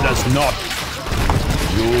will does not.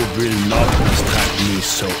 You will not distract me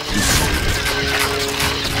so easily.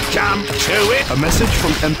 Jump to it! A message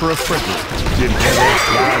from Emperor Fredrick. The Imperial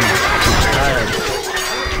plan is tired.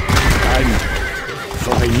 Time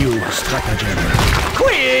for a new stratagem.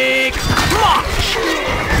 Quick! March!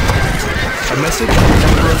 A message from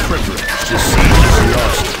Emperor Fredrick. The siege is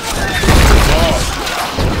lost. The war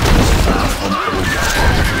is far from over.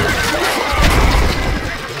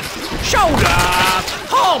 Shoulder!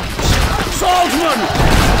 Halt! Swordsman!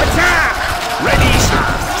 Attack! Ready, sir!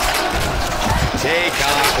 Take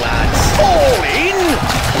heart, lads. Fall in!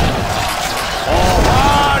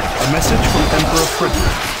 Forward! A message from Emperor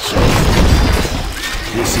Fredrick. So,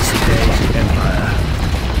 this is the day the Empire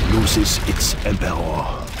loses its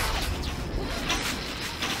Emperor.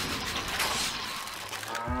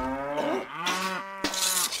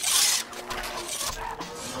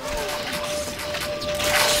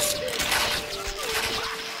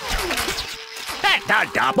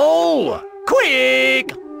 a double!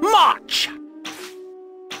 Quick! March!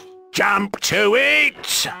 Jump to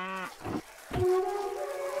it!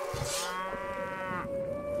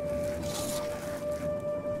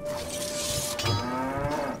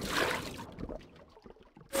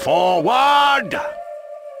 Forward!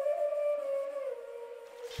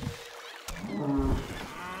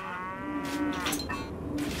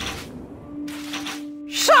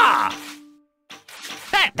 Sir!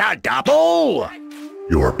 That's a double!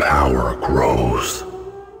 Your power grows.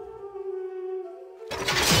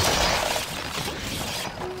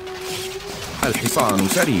 الحصان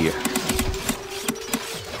سريع.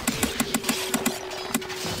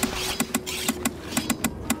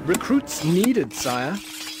 Recruits needed, sire.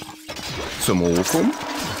 سموكم.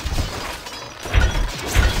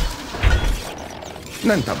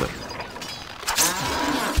 ننتظر.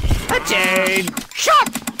 Attain! Shot!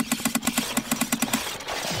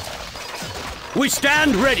 We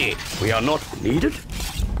stand ready. We are not needed.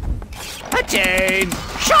 Attain!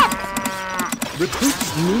 Shot! Recruits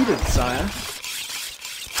needed, sire.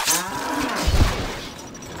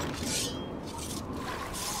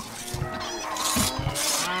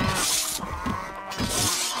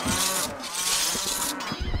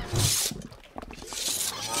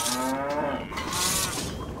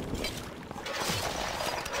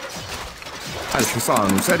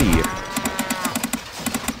 الحصان سريع.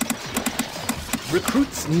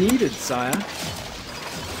 Recruits needed, sire.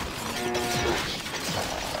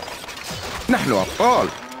 نحن أبطال.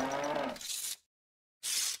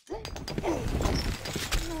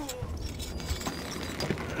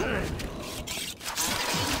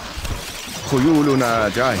 خيولنا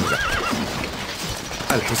جاهزة.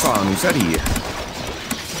 الحصان سريع.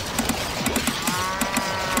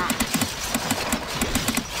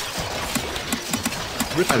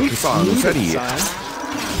 الحصان سريع.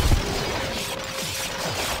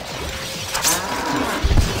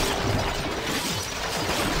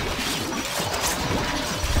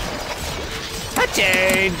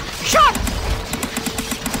 Attain! Shot!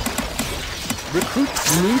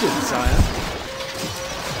 Recruits needed, sire.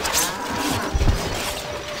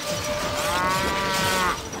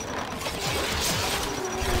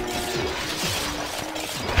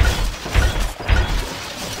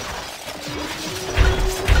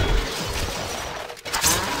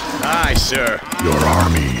 Aye, sir. Your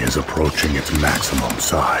army is approaching its maximum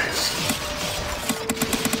size.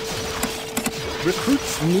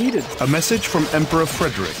 Recruits needed. A message from Emperor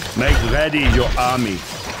Fredrick. Make ready your army.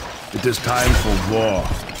 It is time for war.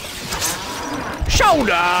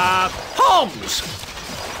 Shoulder! Homs!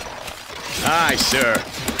 Aye, sir.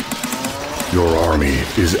 Your army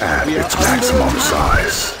is at We are its under maximum attack.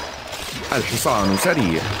 size. الحصان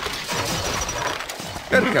سريع.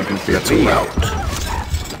 اركب It's الفريق. out.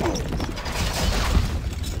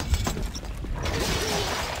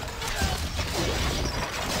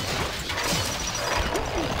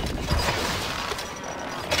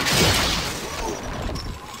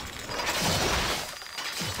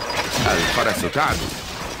 الفرس تعدو.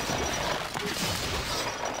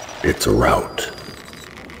 It's a rout.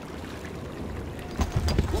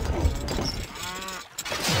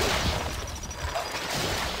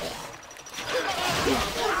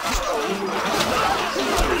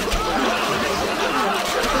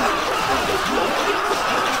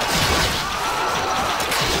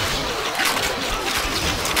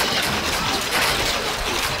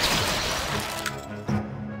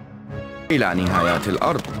 إلى نهاية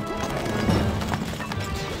الأرض.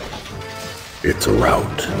 It's a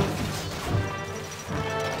rout.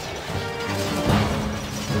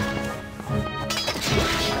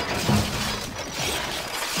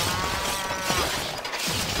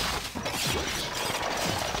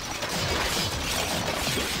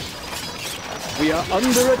 We are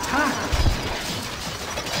under attack.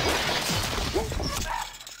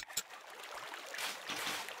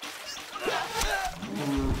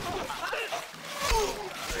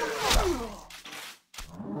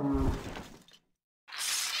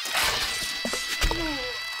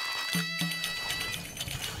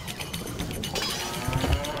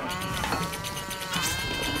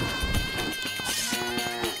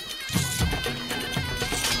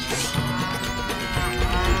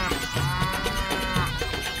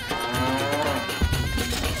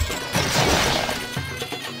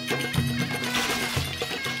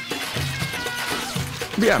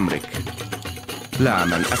 بأمرك. لا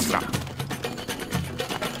من أسرع.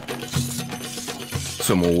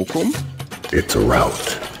 سموكم. It's a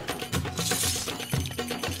rout.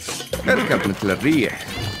 اركب مثل الريح.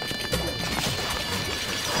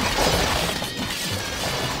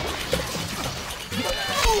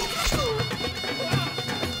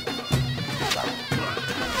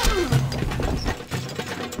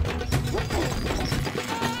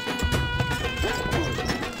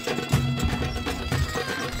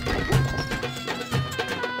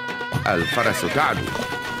 الفرس تعدو.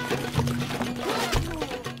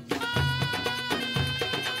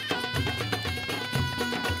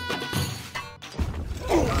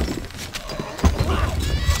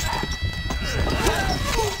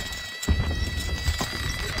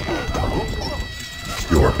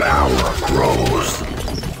 Your power grows.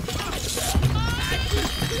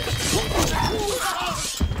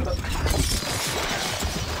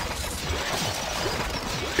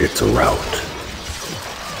 It's a rout.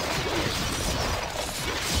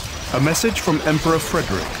 A message from Emperor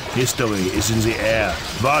Fredrick. History is in the air.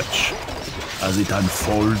 Watch as it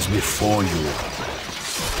unfolds before you.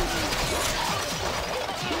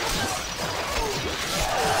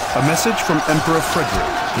 A message from Emperor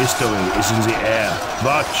Fredrick. History is in the air.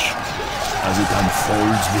 Watch as it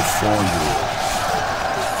unfolds before you.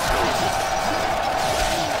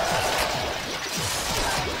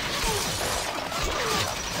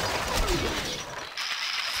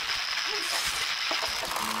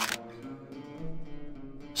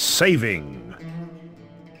 Saving.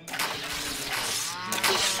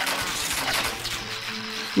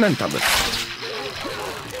 ننتظر.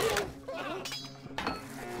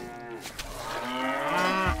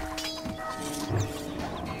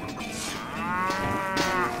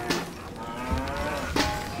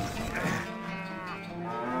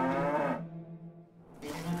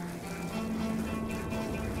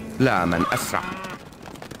 لا من أسرع.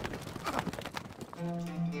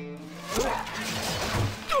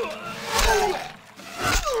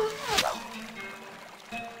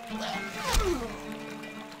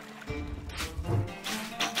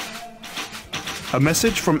 A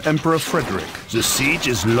message from Emperor Fredrick. The siege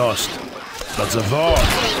is lost, but the war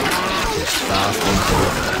is far from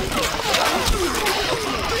over.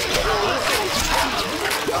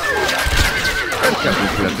 اركب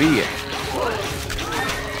مثل الريح.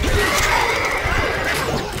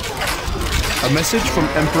 A message from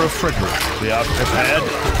Emperor Fredrick. We are prepared.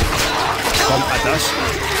 Come at us.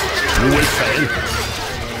 You will fail.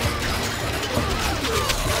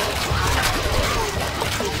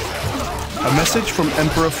 A message from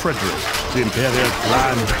Emperor Fredrick. The Imperial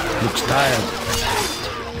plan looks tired.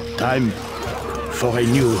 Time for a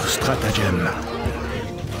new stratagem.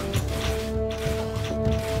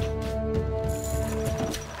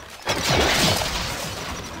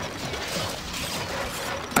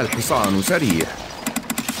 الحصان سريع.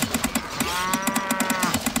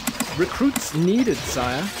 Recruits needed,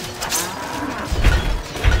 sire.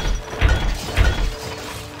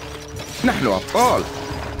 نحن أبطال.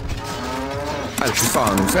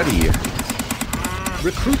 الحصان سريع.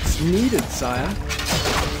 Recruits needed, sire.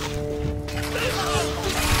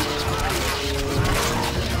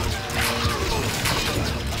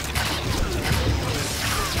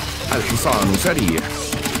 الحصان سريع.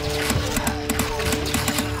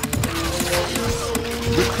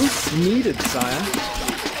 Recruits needed, sire.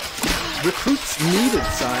 Recruits needed,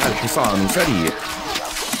 sire. الحصان سريع.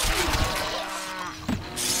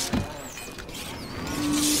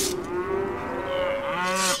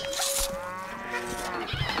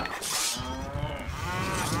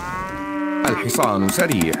 الحصان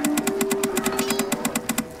سريع.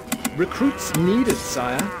 Recruits needed,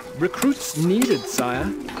 sire. Recruits needed, sire.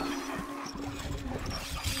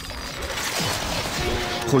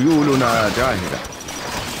 خيولنا جاهزة.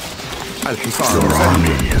 الحصان Your سريع.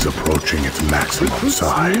 army is approaching its maximum Recruits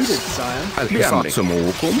needed, size. sire. الحصان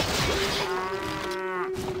سموكم.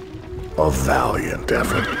 A valiant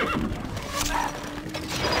effort.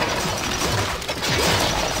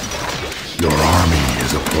 Your army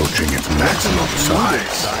is approaching its maximum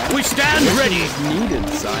size. We stand ready. Needed,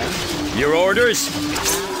 sire. Your orders?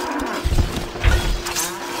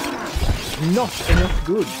 Not enough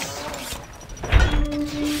goods.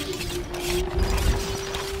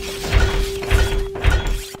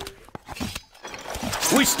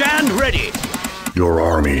 We stand ready. Your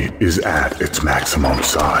army is at its maximum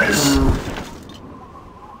size.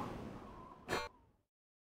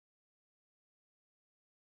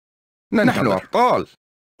 نحن أبطال.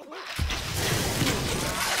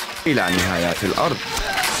 إلى نهايات الأرض.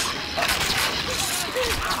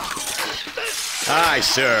 Aye,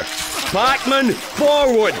 sir. Pikemen,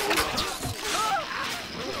 forward!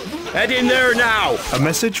 Head in there now. A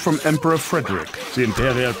message from Emperor Fredrick. The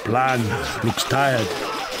Imperial plan looks tired.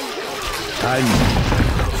 Time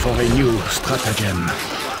for a new stratagem.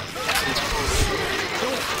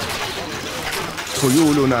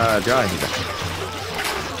 خيولنا جاهزة.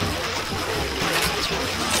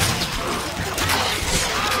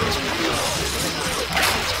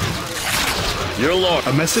 Your lord.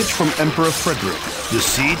 A message from Emperor Fredrick. The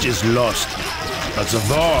siege is lost, but the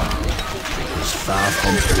war is far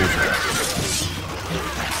from over.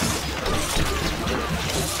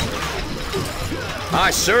 I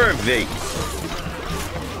serve thee.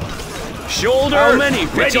 Shoulder. How many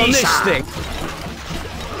ready on this sir. thing?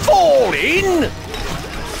 Fall in.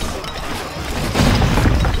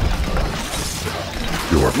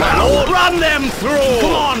 Your My power. lord, run them through.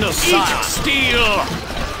 Come on, Eat sire. steel.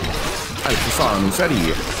 الحصان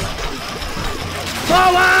سريع.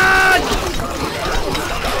 Forward.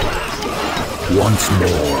 Once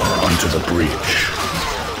more onto the breach.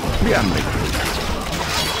 بأمرك.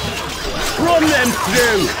 Run them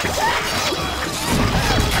through.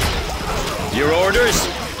 Your orders?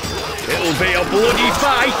 It'll be a bloody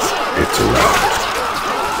fight. It's a rout.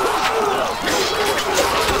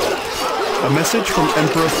 A message from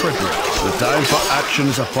Emperor Fredrick. The time for action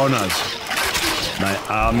is upon us. My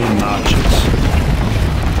army marches.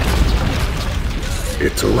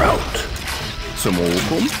 It's a rout.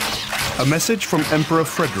 سموكم. A message from Emperor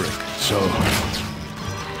Fredrick. So,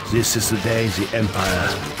 this is the day the Empire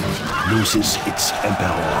loses its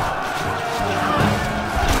Emperor.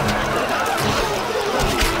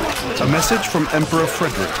 A message from Emperor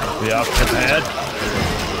Fredrick. We are prepared.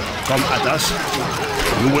 Come at us.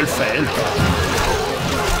 You will fail.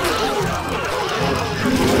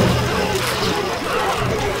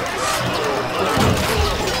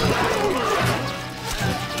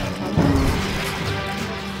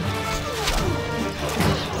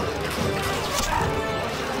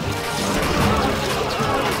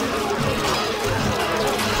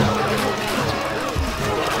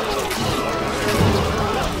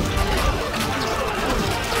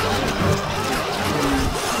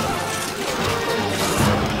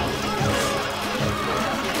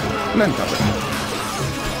 ننتظر.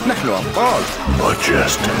 نحن أبطال.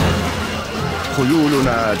 Majestic.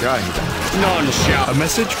 خيولنا جاهزة. None shall. A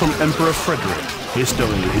message from Emperor Fredrick.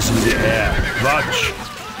 History is in the air. Watch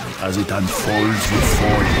as it unfolds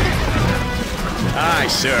before you. Aye,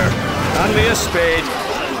 sir. Hand me a spade.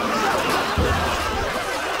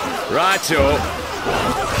 Righto.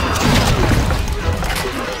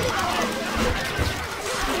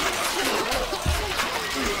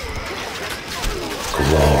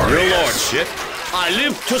 Your lordship, I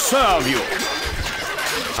live to serve you.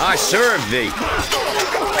 I serve thee.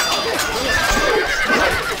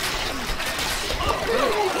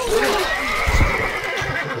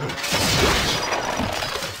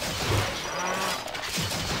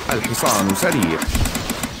 الحصان سريع.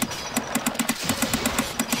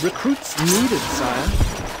 Recruits needed, sire.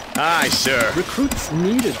 Aye, sir. Recruits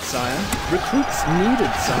needed, sire. Recruits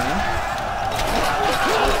needed, sire.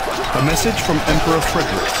 A message from Emperor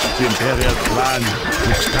Fredrick. The Imperial plan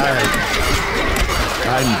looks tired.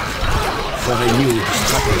 Time for a new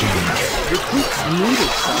strategy. Recruits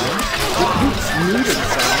needed, sire. Recruits needed,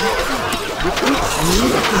 sire. Recruits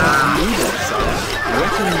needed, needed, sire.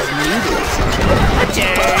 Weapons needed, sire.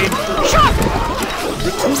 Shot!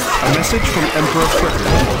 A message from Emperor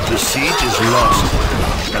Fredrick. The siege is lost.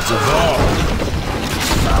 That's a war.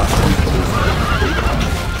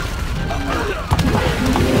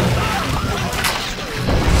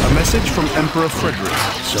 A message from Emperor Fredrick.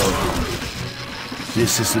 So,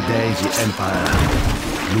 this is the day the Empire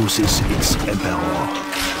loses its Emperor.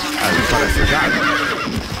 الفرس جعل.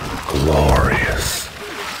 Glorious.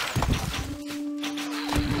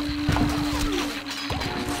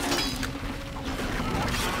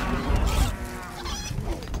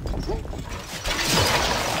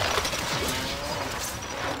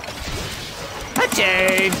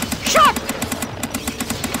 Attain! Shot!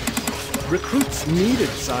 Recruits needed,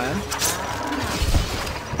 sire.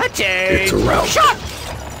 Attain! It's a rout. Shot!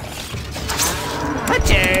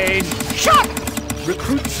 Attain! Shot!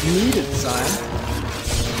 Recruits needed, sire.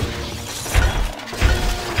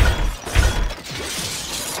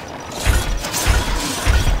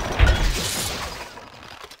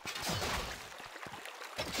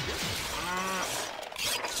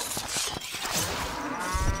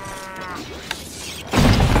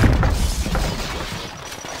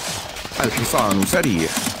 الحصان سريع.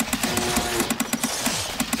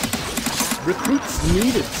 Recruits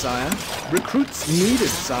needed, sire. Recruits needed,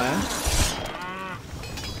 sire.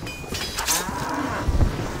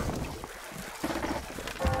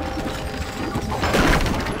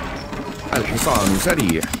 الحصان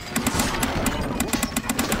سريع.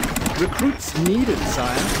 Recruits needed,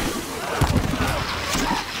 sire.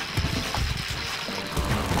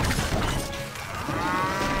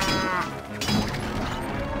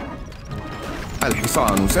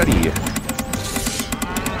 الحصان سريع.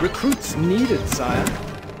 Recruits needed, sire.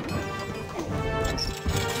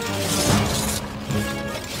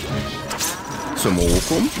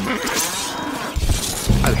 سموكم.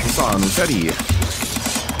 الحصان سريع.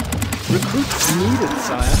 Recruits needed,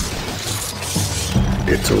 sire.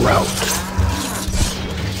 It's a rout.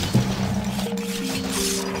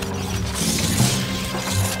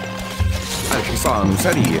 الحصان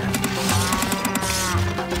سريع.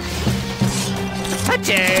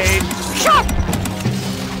 Attain! Shot!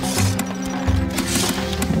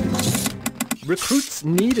 Recruits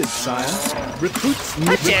needed, sire. Recruits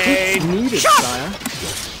Attain! needed, Shot! sire.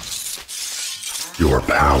 Your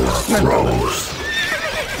power grows.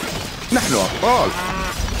 نحن أبطال.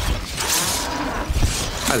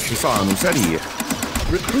 الحصان سريع.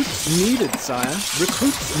 Recruits needed, sire.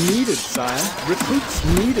 Recruits needed, sire. Recruits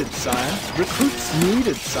needed, sire. Recruits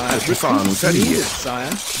needed, sire. الحصان Recruits سريع. needed,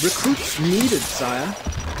 sire. Recruits needed, sire.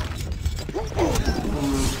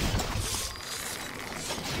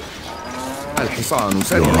 الحصان Your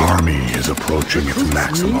سريع. army is approaching its Recruits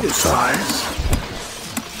maximum needed, sire. size.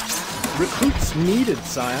 Recruits needed,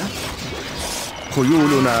 sire.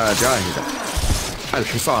 خيولنا جاهزة.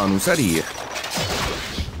 الحصان سريع.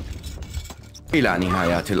 إلى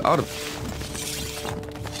نهايات الأرض.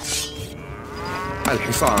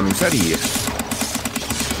 الحصان سريع.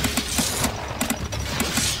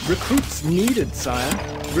 Recruits needed, sire.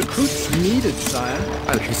 Recruits needed, sire.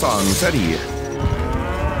 الحصان سريع.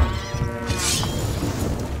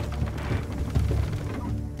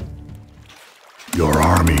 Your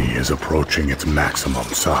army is approaching its maximum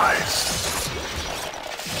size.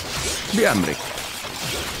 بأمرك.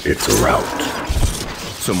 It's a rout.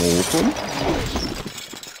 سموكم.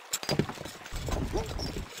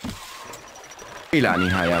 إلى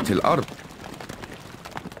نهايات الأرض.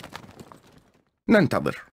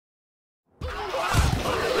 ننتظر.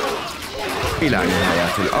 إلى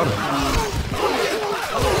نهايات الأرض.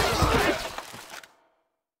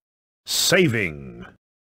 Saving.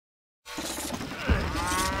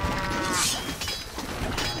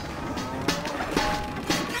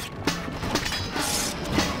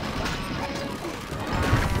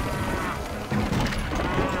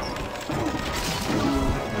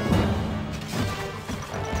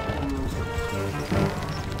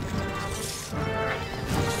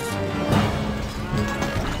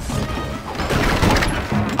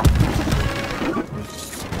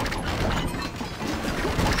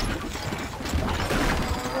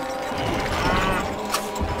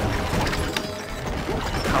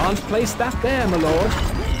 Can't place that there, my lord.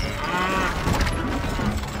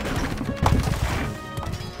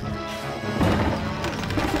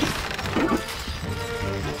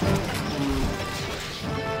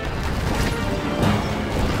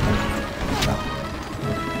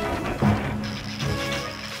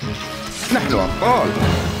 نحن أبطال.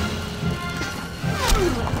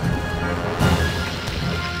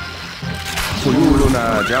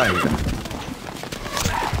 خيولنا جاهزة.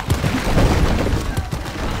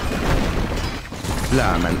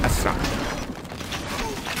 لا من أسرع.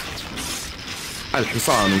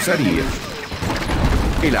 الحصان سريع.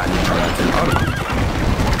 إلى نهاية الأرض.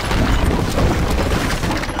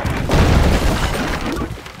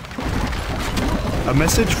 A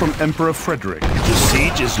message from Emperor Fredrick. The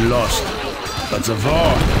siege is lost, but the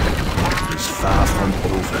war is far from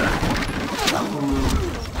over.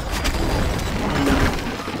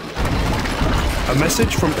 A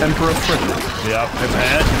message from Emperor Fredrick. We are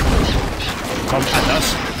prepared. Come at us.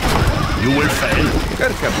 You will fail.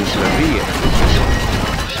 اركبوا الريح.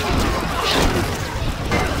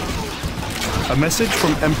 A message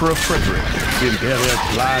from Emperor Fredrick. The Imperial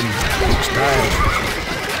plan looks tired.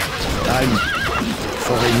 Time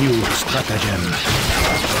for a new stratagem.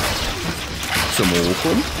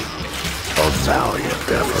 سموكم. A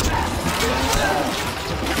valiant effort.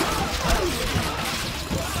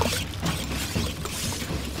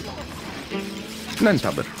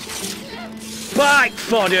 ننتظر. Fight,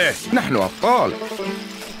 fodder! نحن أبطال.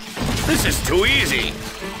 This is too easy.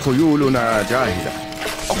 خيولنا جاهزة.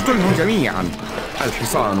 اقتلهم جميعا.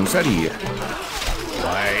 الحصان سريع.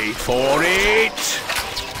 Wait for it!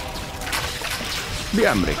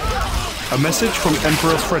 بأمرك. A message from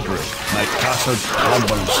Emperor Fredrick. My castle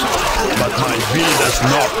crumbles, but my will does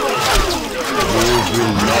not. You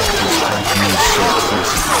will not distract me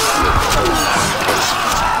so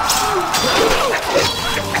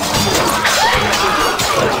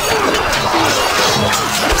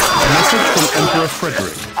A message from Emperor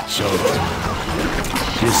Fredrick. So,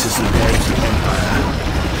 this is the day the Empire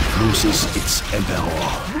loses its Emperor.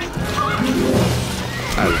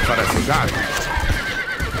 الفرس جعل.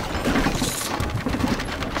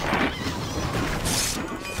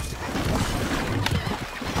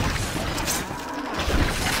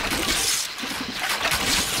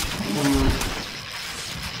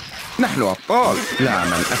 نحن أبطال لا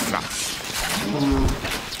من أسرع.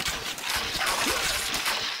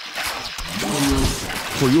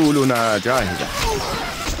 خيولنا جاهزة.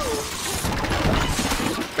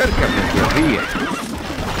 اركب مثل الريح.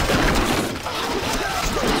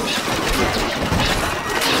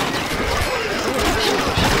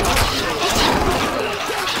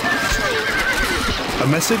 A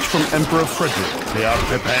message from Emperor Fredrick. They are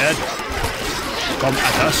prepared. Come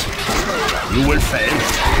at us. You will fail.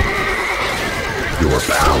 Your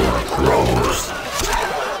power grows.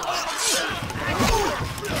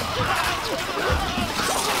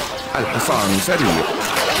 الحصان سريع.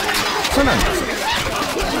 سننتصر.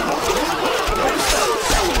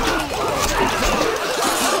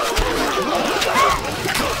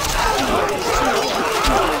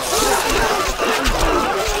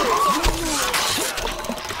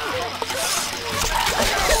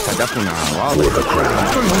 هدفنا واضح.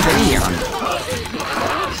 كن جميعا.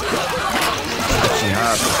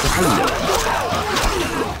 الشهاب تحلق.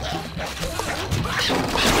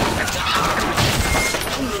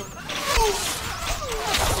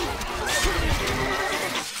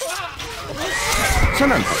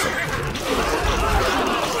 سننتصر.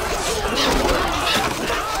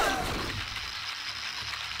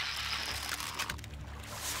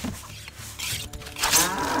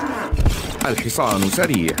 الحصان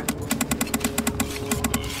سريع.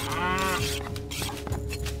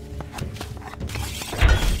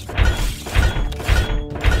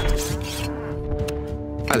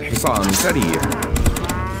 الحصان سريع.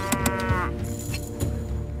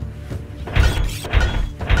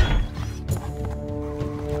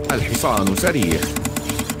 الحصان سريع.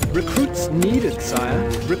 Recruits needed, sire.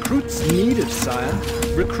 Recruits needed, sire.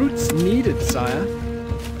 Recruits needed, sire.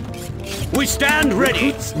 We stand ready.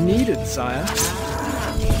 Recruits needed, sire.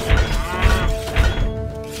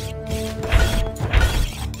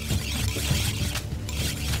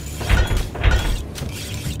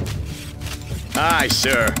 Aye,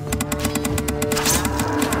 sir.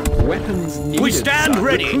 Weapons needed. We stand sire.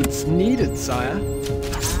 ready. Recruits needed, sire.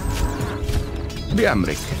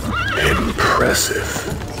 بأمرك. Impressive.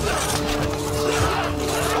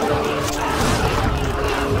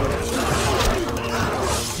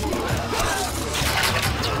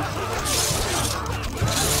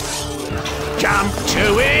 Jump to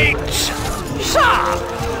it! Sir!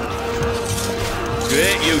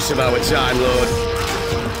 Great use of our time, Lord.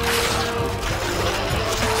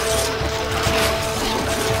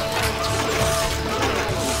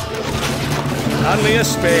 Hand me a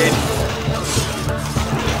spade.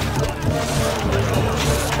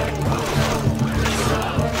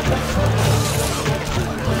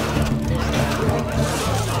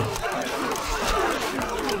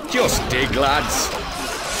 Just dig, lads.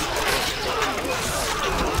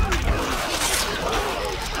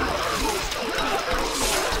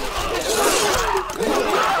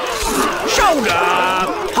 Shoulder!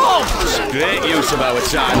 Halt! Great use of our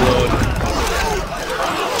time, Lord.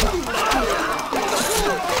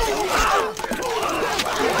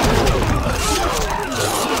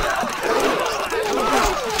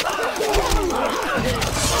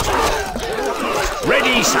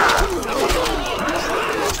 Ready, sir!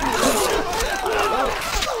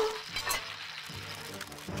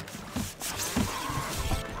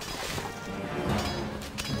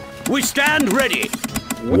 We stand ready.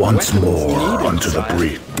 Once more onto the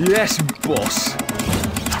breach. Yes, boss.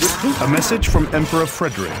 A message from Emperor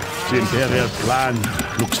Fredrick. The Imperial plan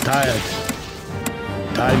looks tired.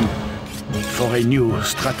 Time for a new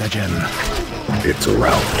stratagem. It's a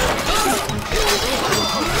rout.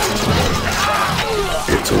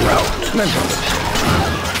 It's a rout.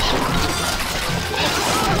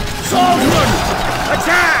 Swordsman!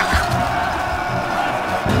 Attack!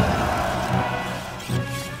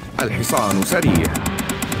 الحصان سريع.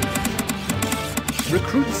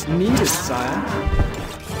 Recruits needed, sire.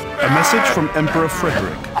 A message from Emperor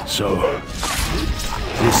Fredrick. So,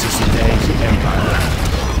 this is the day the Empire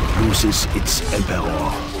loses its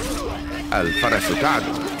Emperor. الفرس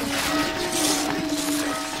تعدو.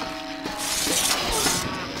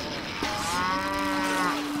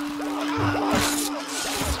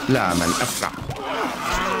 لا من أسرع.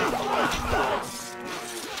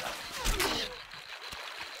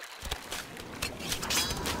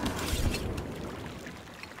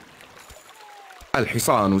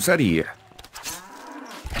 الحصان سريع.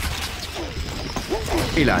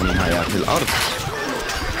 إلى نهايات الأرض.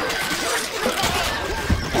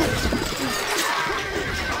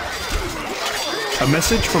 A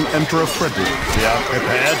message from Emperor Fredrick. They are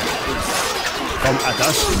prepared. Come at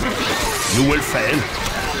us. You will fail.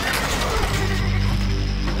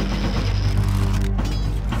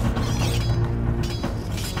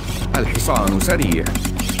 الحصان سريع.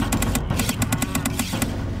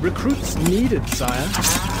 Recruits needed, sire.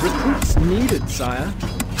 Recruits needed, sire.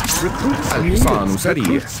 Recruits الحصان needed.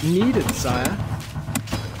 سريع. Recruits needed, sire.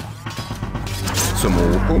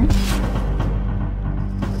 سموكم.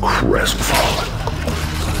 Crestfallen.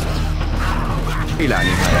 إلى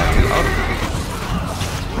نهاية الأرض.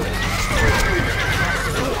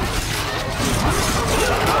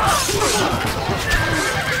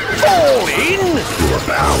 Fall in! Your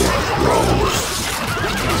power grows.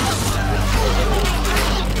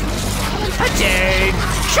 Dead!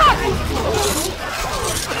 Shot!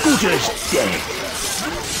 Good as dead.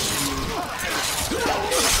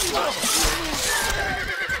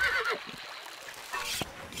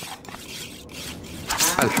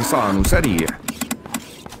 الحصان سريع.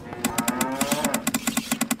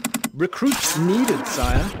 Recruits needed,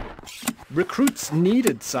 sire. Recruits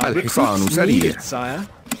needed, sire. الحصان Recruits سريع. needed, sire.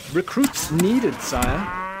 Recruits needed, sire.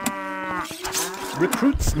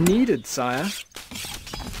 Recruits needed, sire.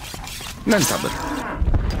 ننتظر.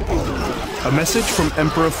 A message from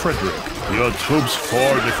Emperor Fredrick. Your troops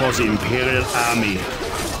fall before the Imperial army.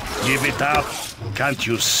 Give it up. Can't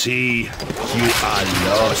you see? You are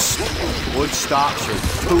lost. Wood stocks are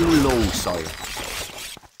too low, sire.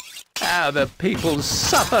 How the people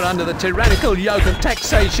suffer under the tyrannical yoke of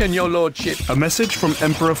taxation, your lordship. A message from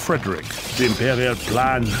Emperor Fredrick. The Imperial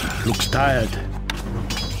plan looks tired.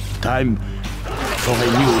 Time for a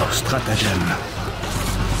new stratagem.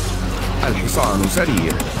 الحصان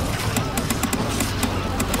سريع.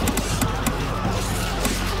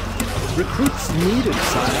 Recruits needed,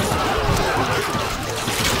 sire.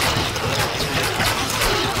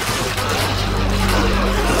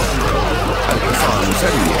 الحصان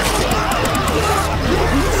سريع.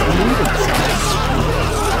 Recruits needed, sire.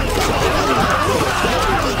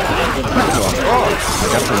 نحن أبطال.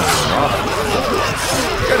 هدفنا الصراحة.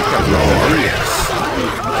 اركب glorious.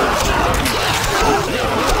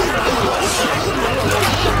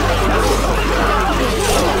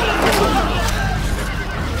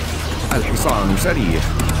 الحصان سريع.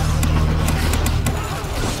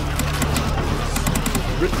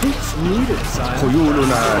 Recruits needed, sire.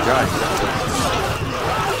 خيولنا جاهزة.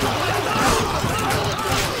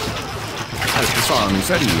 الحصان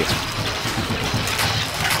سريع.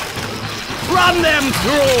 Run them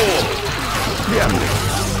through! بأمرك.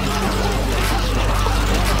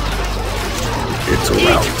 It's Eat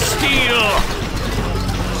allowed. steel!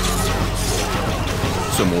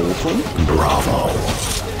 سموكم. Bravo.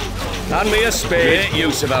 Hand me a spade. Make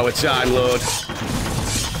use of our time, Lord.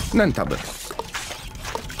 ننتظر.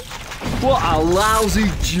 What a lousy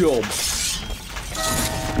job.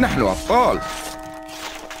 نحن أبطال.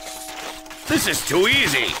 This is too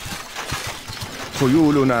easy.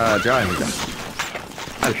 خيولنا جاهزة.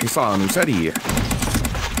 الحصان سريع.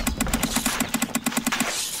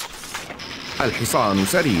 الحصان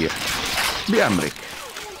سريع. بأمرك.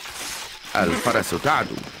 الفرس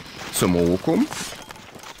تعدو. سموكم.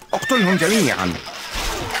 اقتلهم جميعا.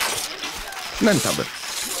 ننتظر.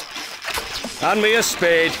 Hand me a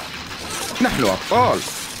spade. نحن أبطال.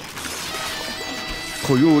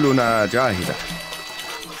 خيولنا جاهزة.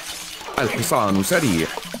 الحصان سريع.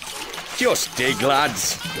 Just dig, lads.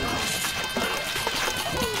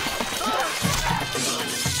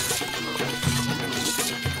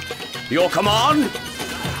 Your command?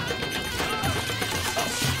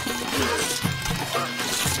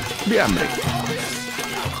 بأمرك.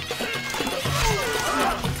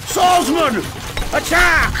 Swordsman!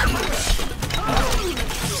 Attack!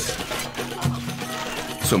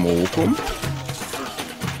 سموكم.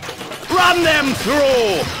 Run them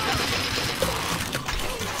through!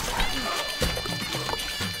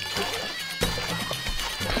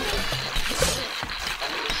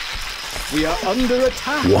 We are under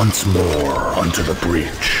attack. Once more onto the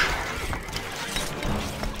breach.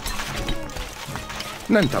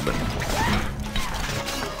 ننتظر.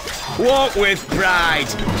 Walk with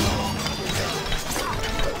pride.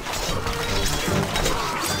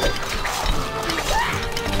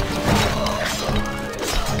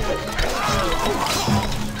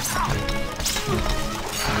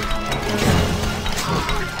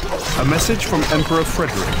 A message from Emperor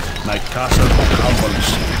Fredrick. My castle crumbles,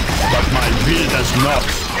 but my will does not.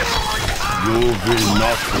 You will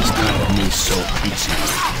not disturb me so easily.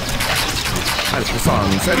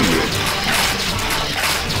 الحصان سريع.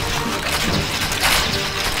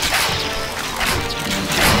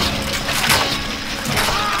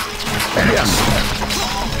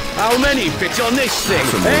 How many fit on this thing,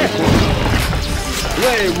 eh?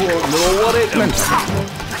 They won't know what it is.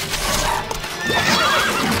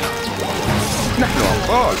 نحن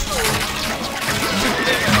أبطال.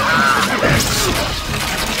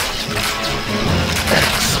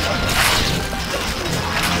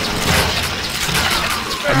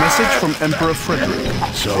 A message from Emperor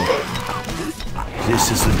Fredrick. So,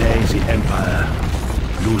 this is the day the Empire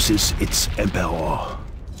loses its Emperor.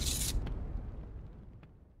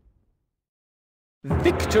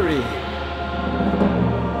 Victory!